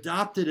we are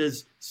adopted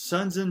as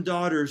sons and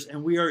daughters,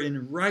 and we are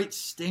in right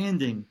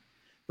standing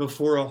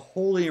before a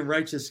holy and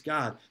righteous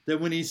God. That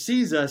when he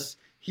sees us,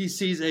 he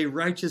sees a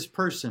righteous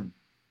person.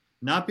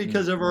 Not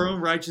because of our own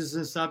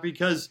righteousness, not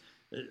because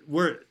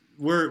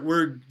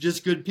we're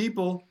just good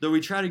people, though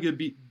we try to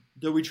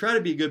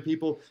be good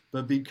people,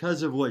 but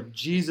because of what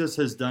Jesus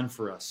has done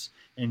for us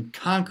and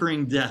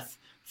conquering death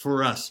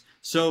for us.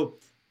 So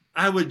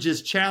I would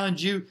just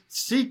challenge you,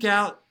 seek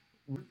out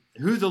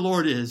who the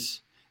Lord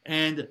is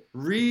and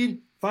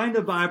find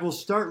a Bible,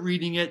 start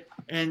reading it,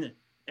 and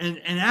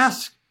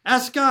ask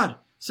God.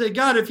 Say,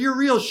 God, if you're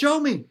real, show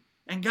me.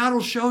 And God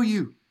will show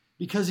you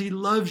because he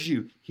loves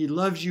you. He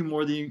loves you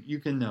more than you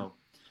can know.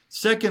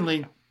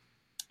 Secondly,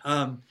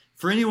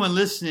 for anyone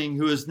listening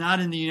who is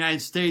not in the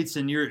United States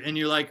and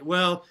you're like,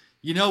 well,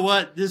 you know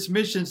what, this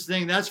missions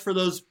thing, that's for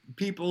those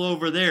people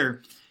over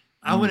there.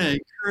 I want to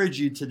encourage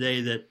you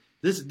today that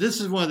this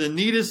is one of the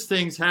neatest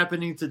things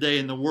happening today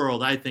in the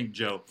world, I think,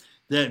 Joe,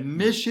 that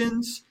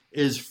missions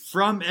is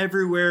from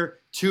everywhere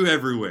to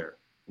everywhere.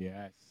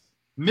 Yes.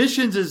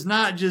 Missions is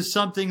not just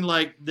something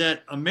like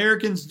that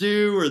Americans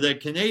do or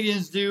that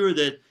Canadians do or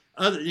that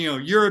other,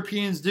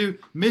 Europeans do.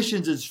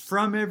 Missions is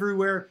from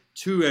everywhere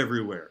to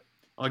everywhere.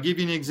 I'll give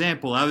you an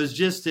example. I was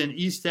just in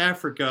East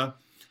Africa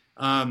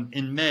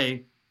in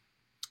May,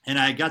 and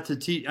I got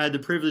to I had the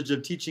privilege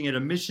of teaching at a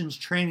missions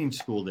training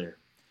school there,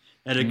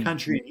 at a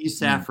country in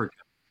East Africa.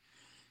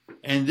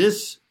 And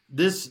this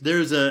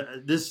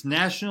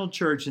national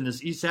church in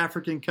this East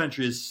African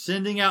country is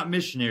sending out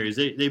missionaries.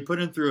 They put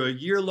them through a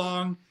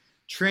year-long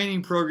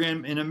training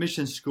program in a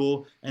mission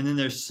school, and then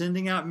they're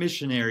sending out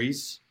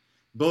missionaries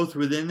both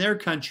within their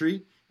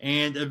country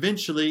and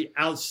eventually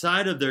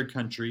outside of their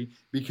country,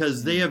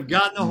 because they have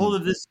gotten a hold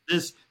of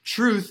this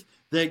truth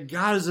that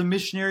God is a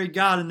missionary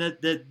God, and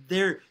that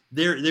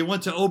they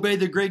want to obey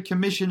the Great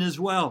Commission as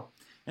well.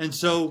 And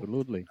so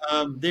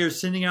they're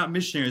sending out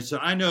missionaries. So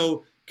I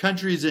know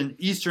countries in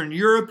Eastern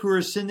Europe who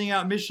are sending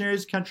out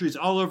missionaries, countries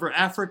all over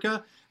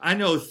Africa. I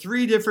know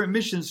 3 different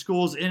mission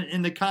schools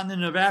in the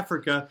continent of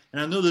Africa,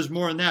 and I know there's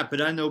more than that,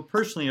 but I know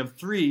personally of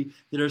 3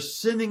 that are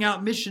sending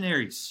out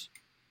missionaries.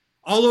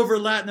 All over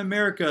Latin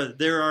America,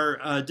 there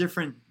are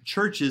different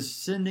churches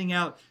sending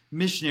out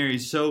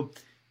missionaries. So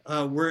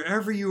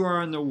wherever you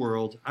are in the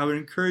world, I would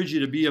encourage you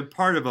to be a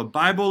part of a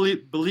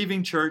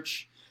Bible-believing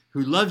church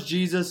who loves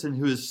Jesus and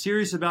who is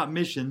serious about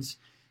missions,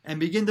 and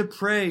begin to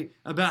pray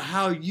about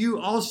how you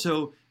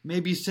also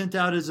may be sent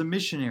out as a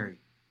missionary,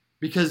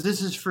 because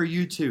this is for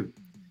you too.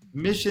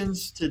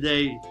 Missions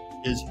today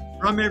is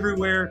from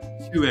everywhere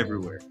to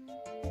everywhere.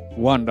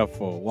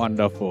 Wonderful,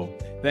 wonderful.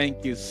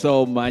 Thank you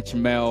so much,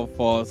 Mel,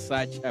 for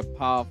such a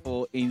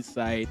powerful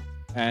insight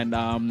and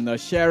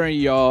sharing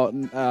your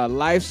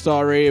life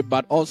story,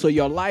 but also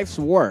your life's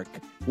work,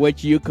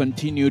 which you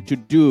continue to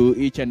do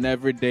each and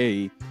every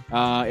day.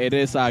 It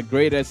is our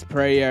greatest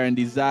prayer and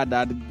desire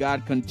that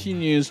God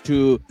continues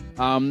to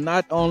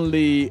not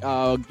only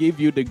give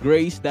you the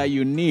grace that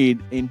you need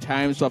in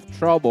times of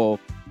trouble,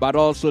 but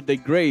also the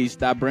grace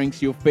that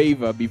brings you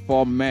favor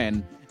before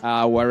men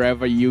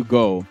wherever you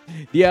go.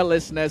 Dear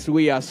listeners,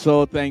 we are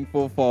so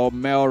thankful for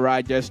Mel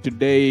Rogers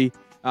today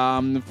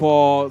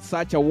for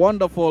such a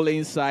wonderful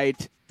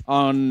insight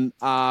on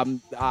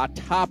our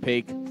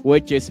topic,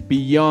 which is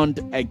beyond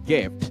a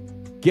gift.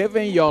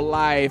 Giving your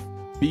life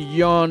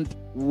beyond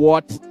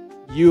what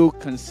you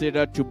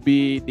consider to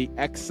be the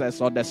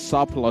excess or the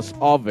surplus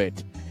of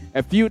it.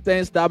 A few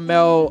things that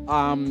Mel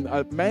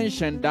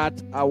mentioned that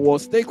will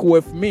stick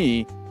with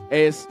me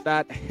is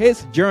that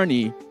his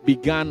journey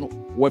began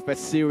with a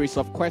series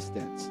of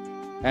questions.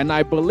 And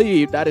I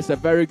believe that is a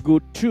very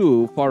good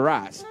tool for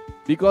us,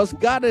 because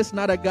God is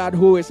not a God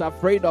who is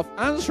afraid of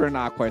answering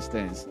our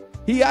questions.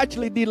 He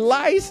actually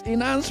delights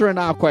in answering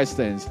our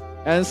questions.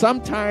 And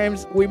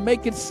sometimes we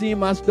make it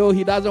seem as though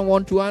he doesn't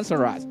want to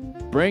answer us.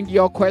 Bring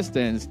your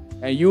questions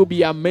and you'll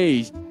be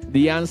amazed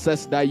the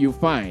answers that you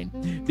find.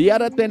 The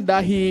other thing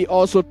that he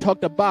also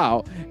talked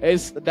about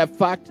is the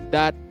fact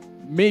that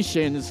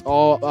missions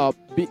or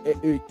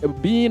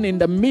being in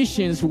the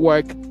missions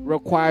work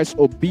requires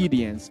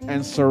obedience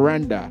and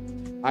surrender.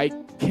 I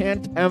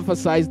can't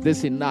emphasize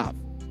this enough.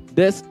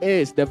 This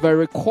is the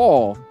very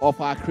core of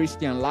our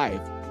Christian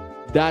life,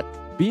 that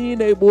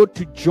being able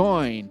to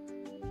join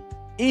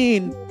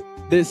in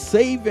the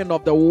saving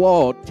of the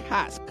world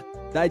task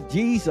that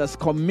Jesus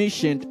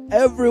commissioned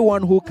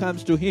everyone who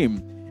comes to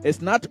him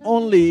is not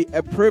only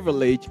a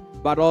privilege,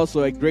 but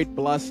also a great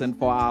blessing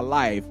for our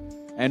life.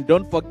 And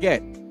don't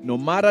forget, no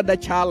matter the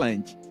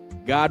challenge,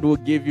 God will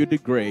give you the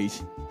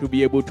grace to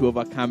be able to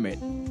overcome it.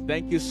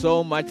 Thank you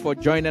so much for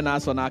joining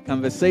us on our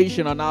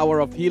conversation on Hour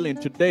of Healing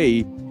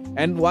today.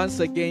 And once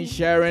again,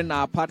 sharing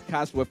our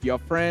podcast with your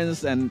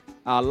friends and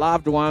our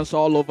loved ones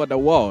all over the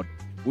world.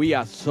 We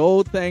are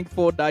so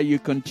thankful that you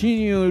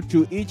continue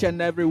to each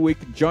and every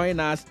week join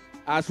us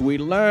as we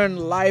learn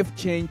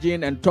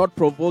life-changing and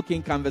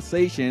thought-provoking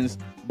conversations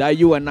that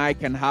you and I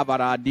can have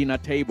at our dinner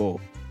table.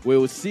 We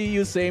will see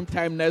you same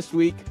time next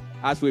week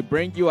as we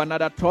bring you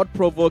another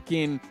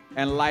thought-provoking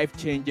and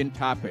life-changing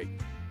topic.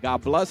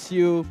 God bless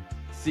you.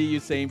 See you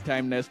same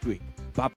time next week.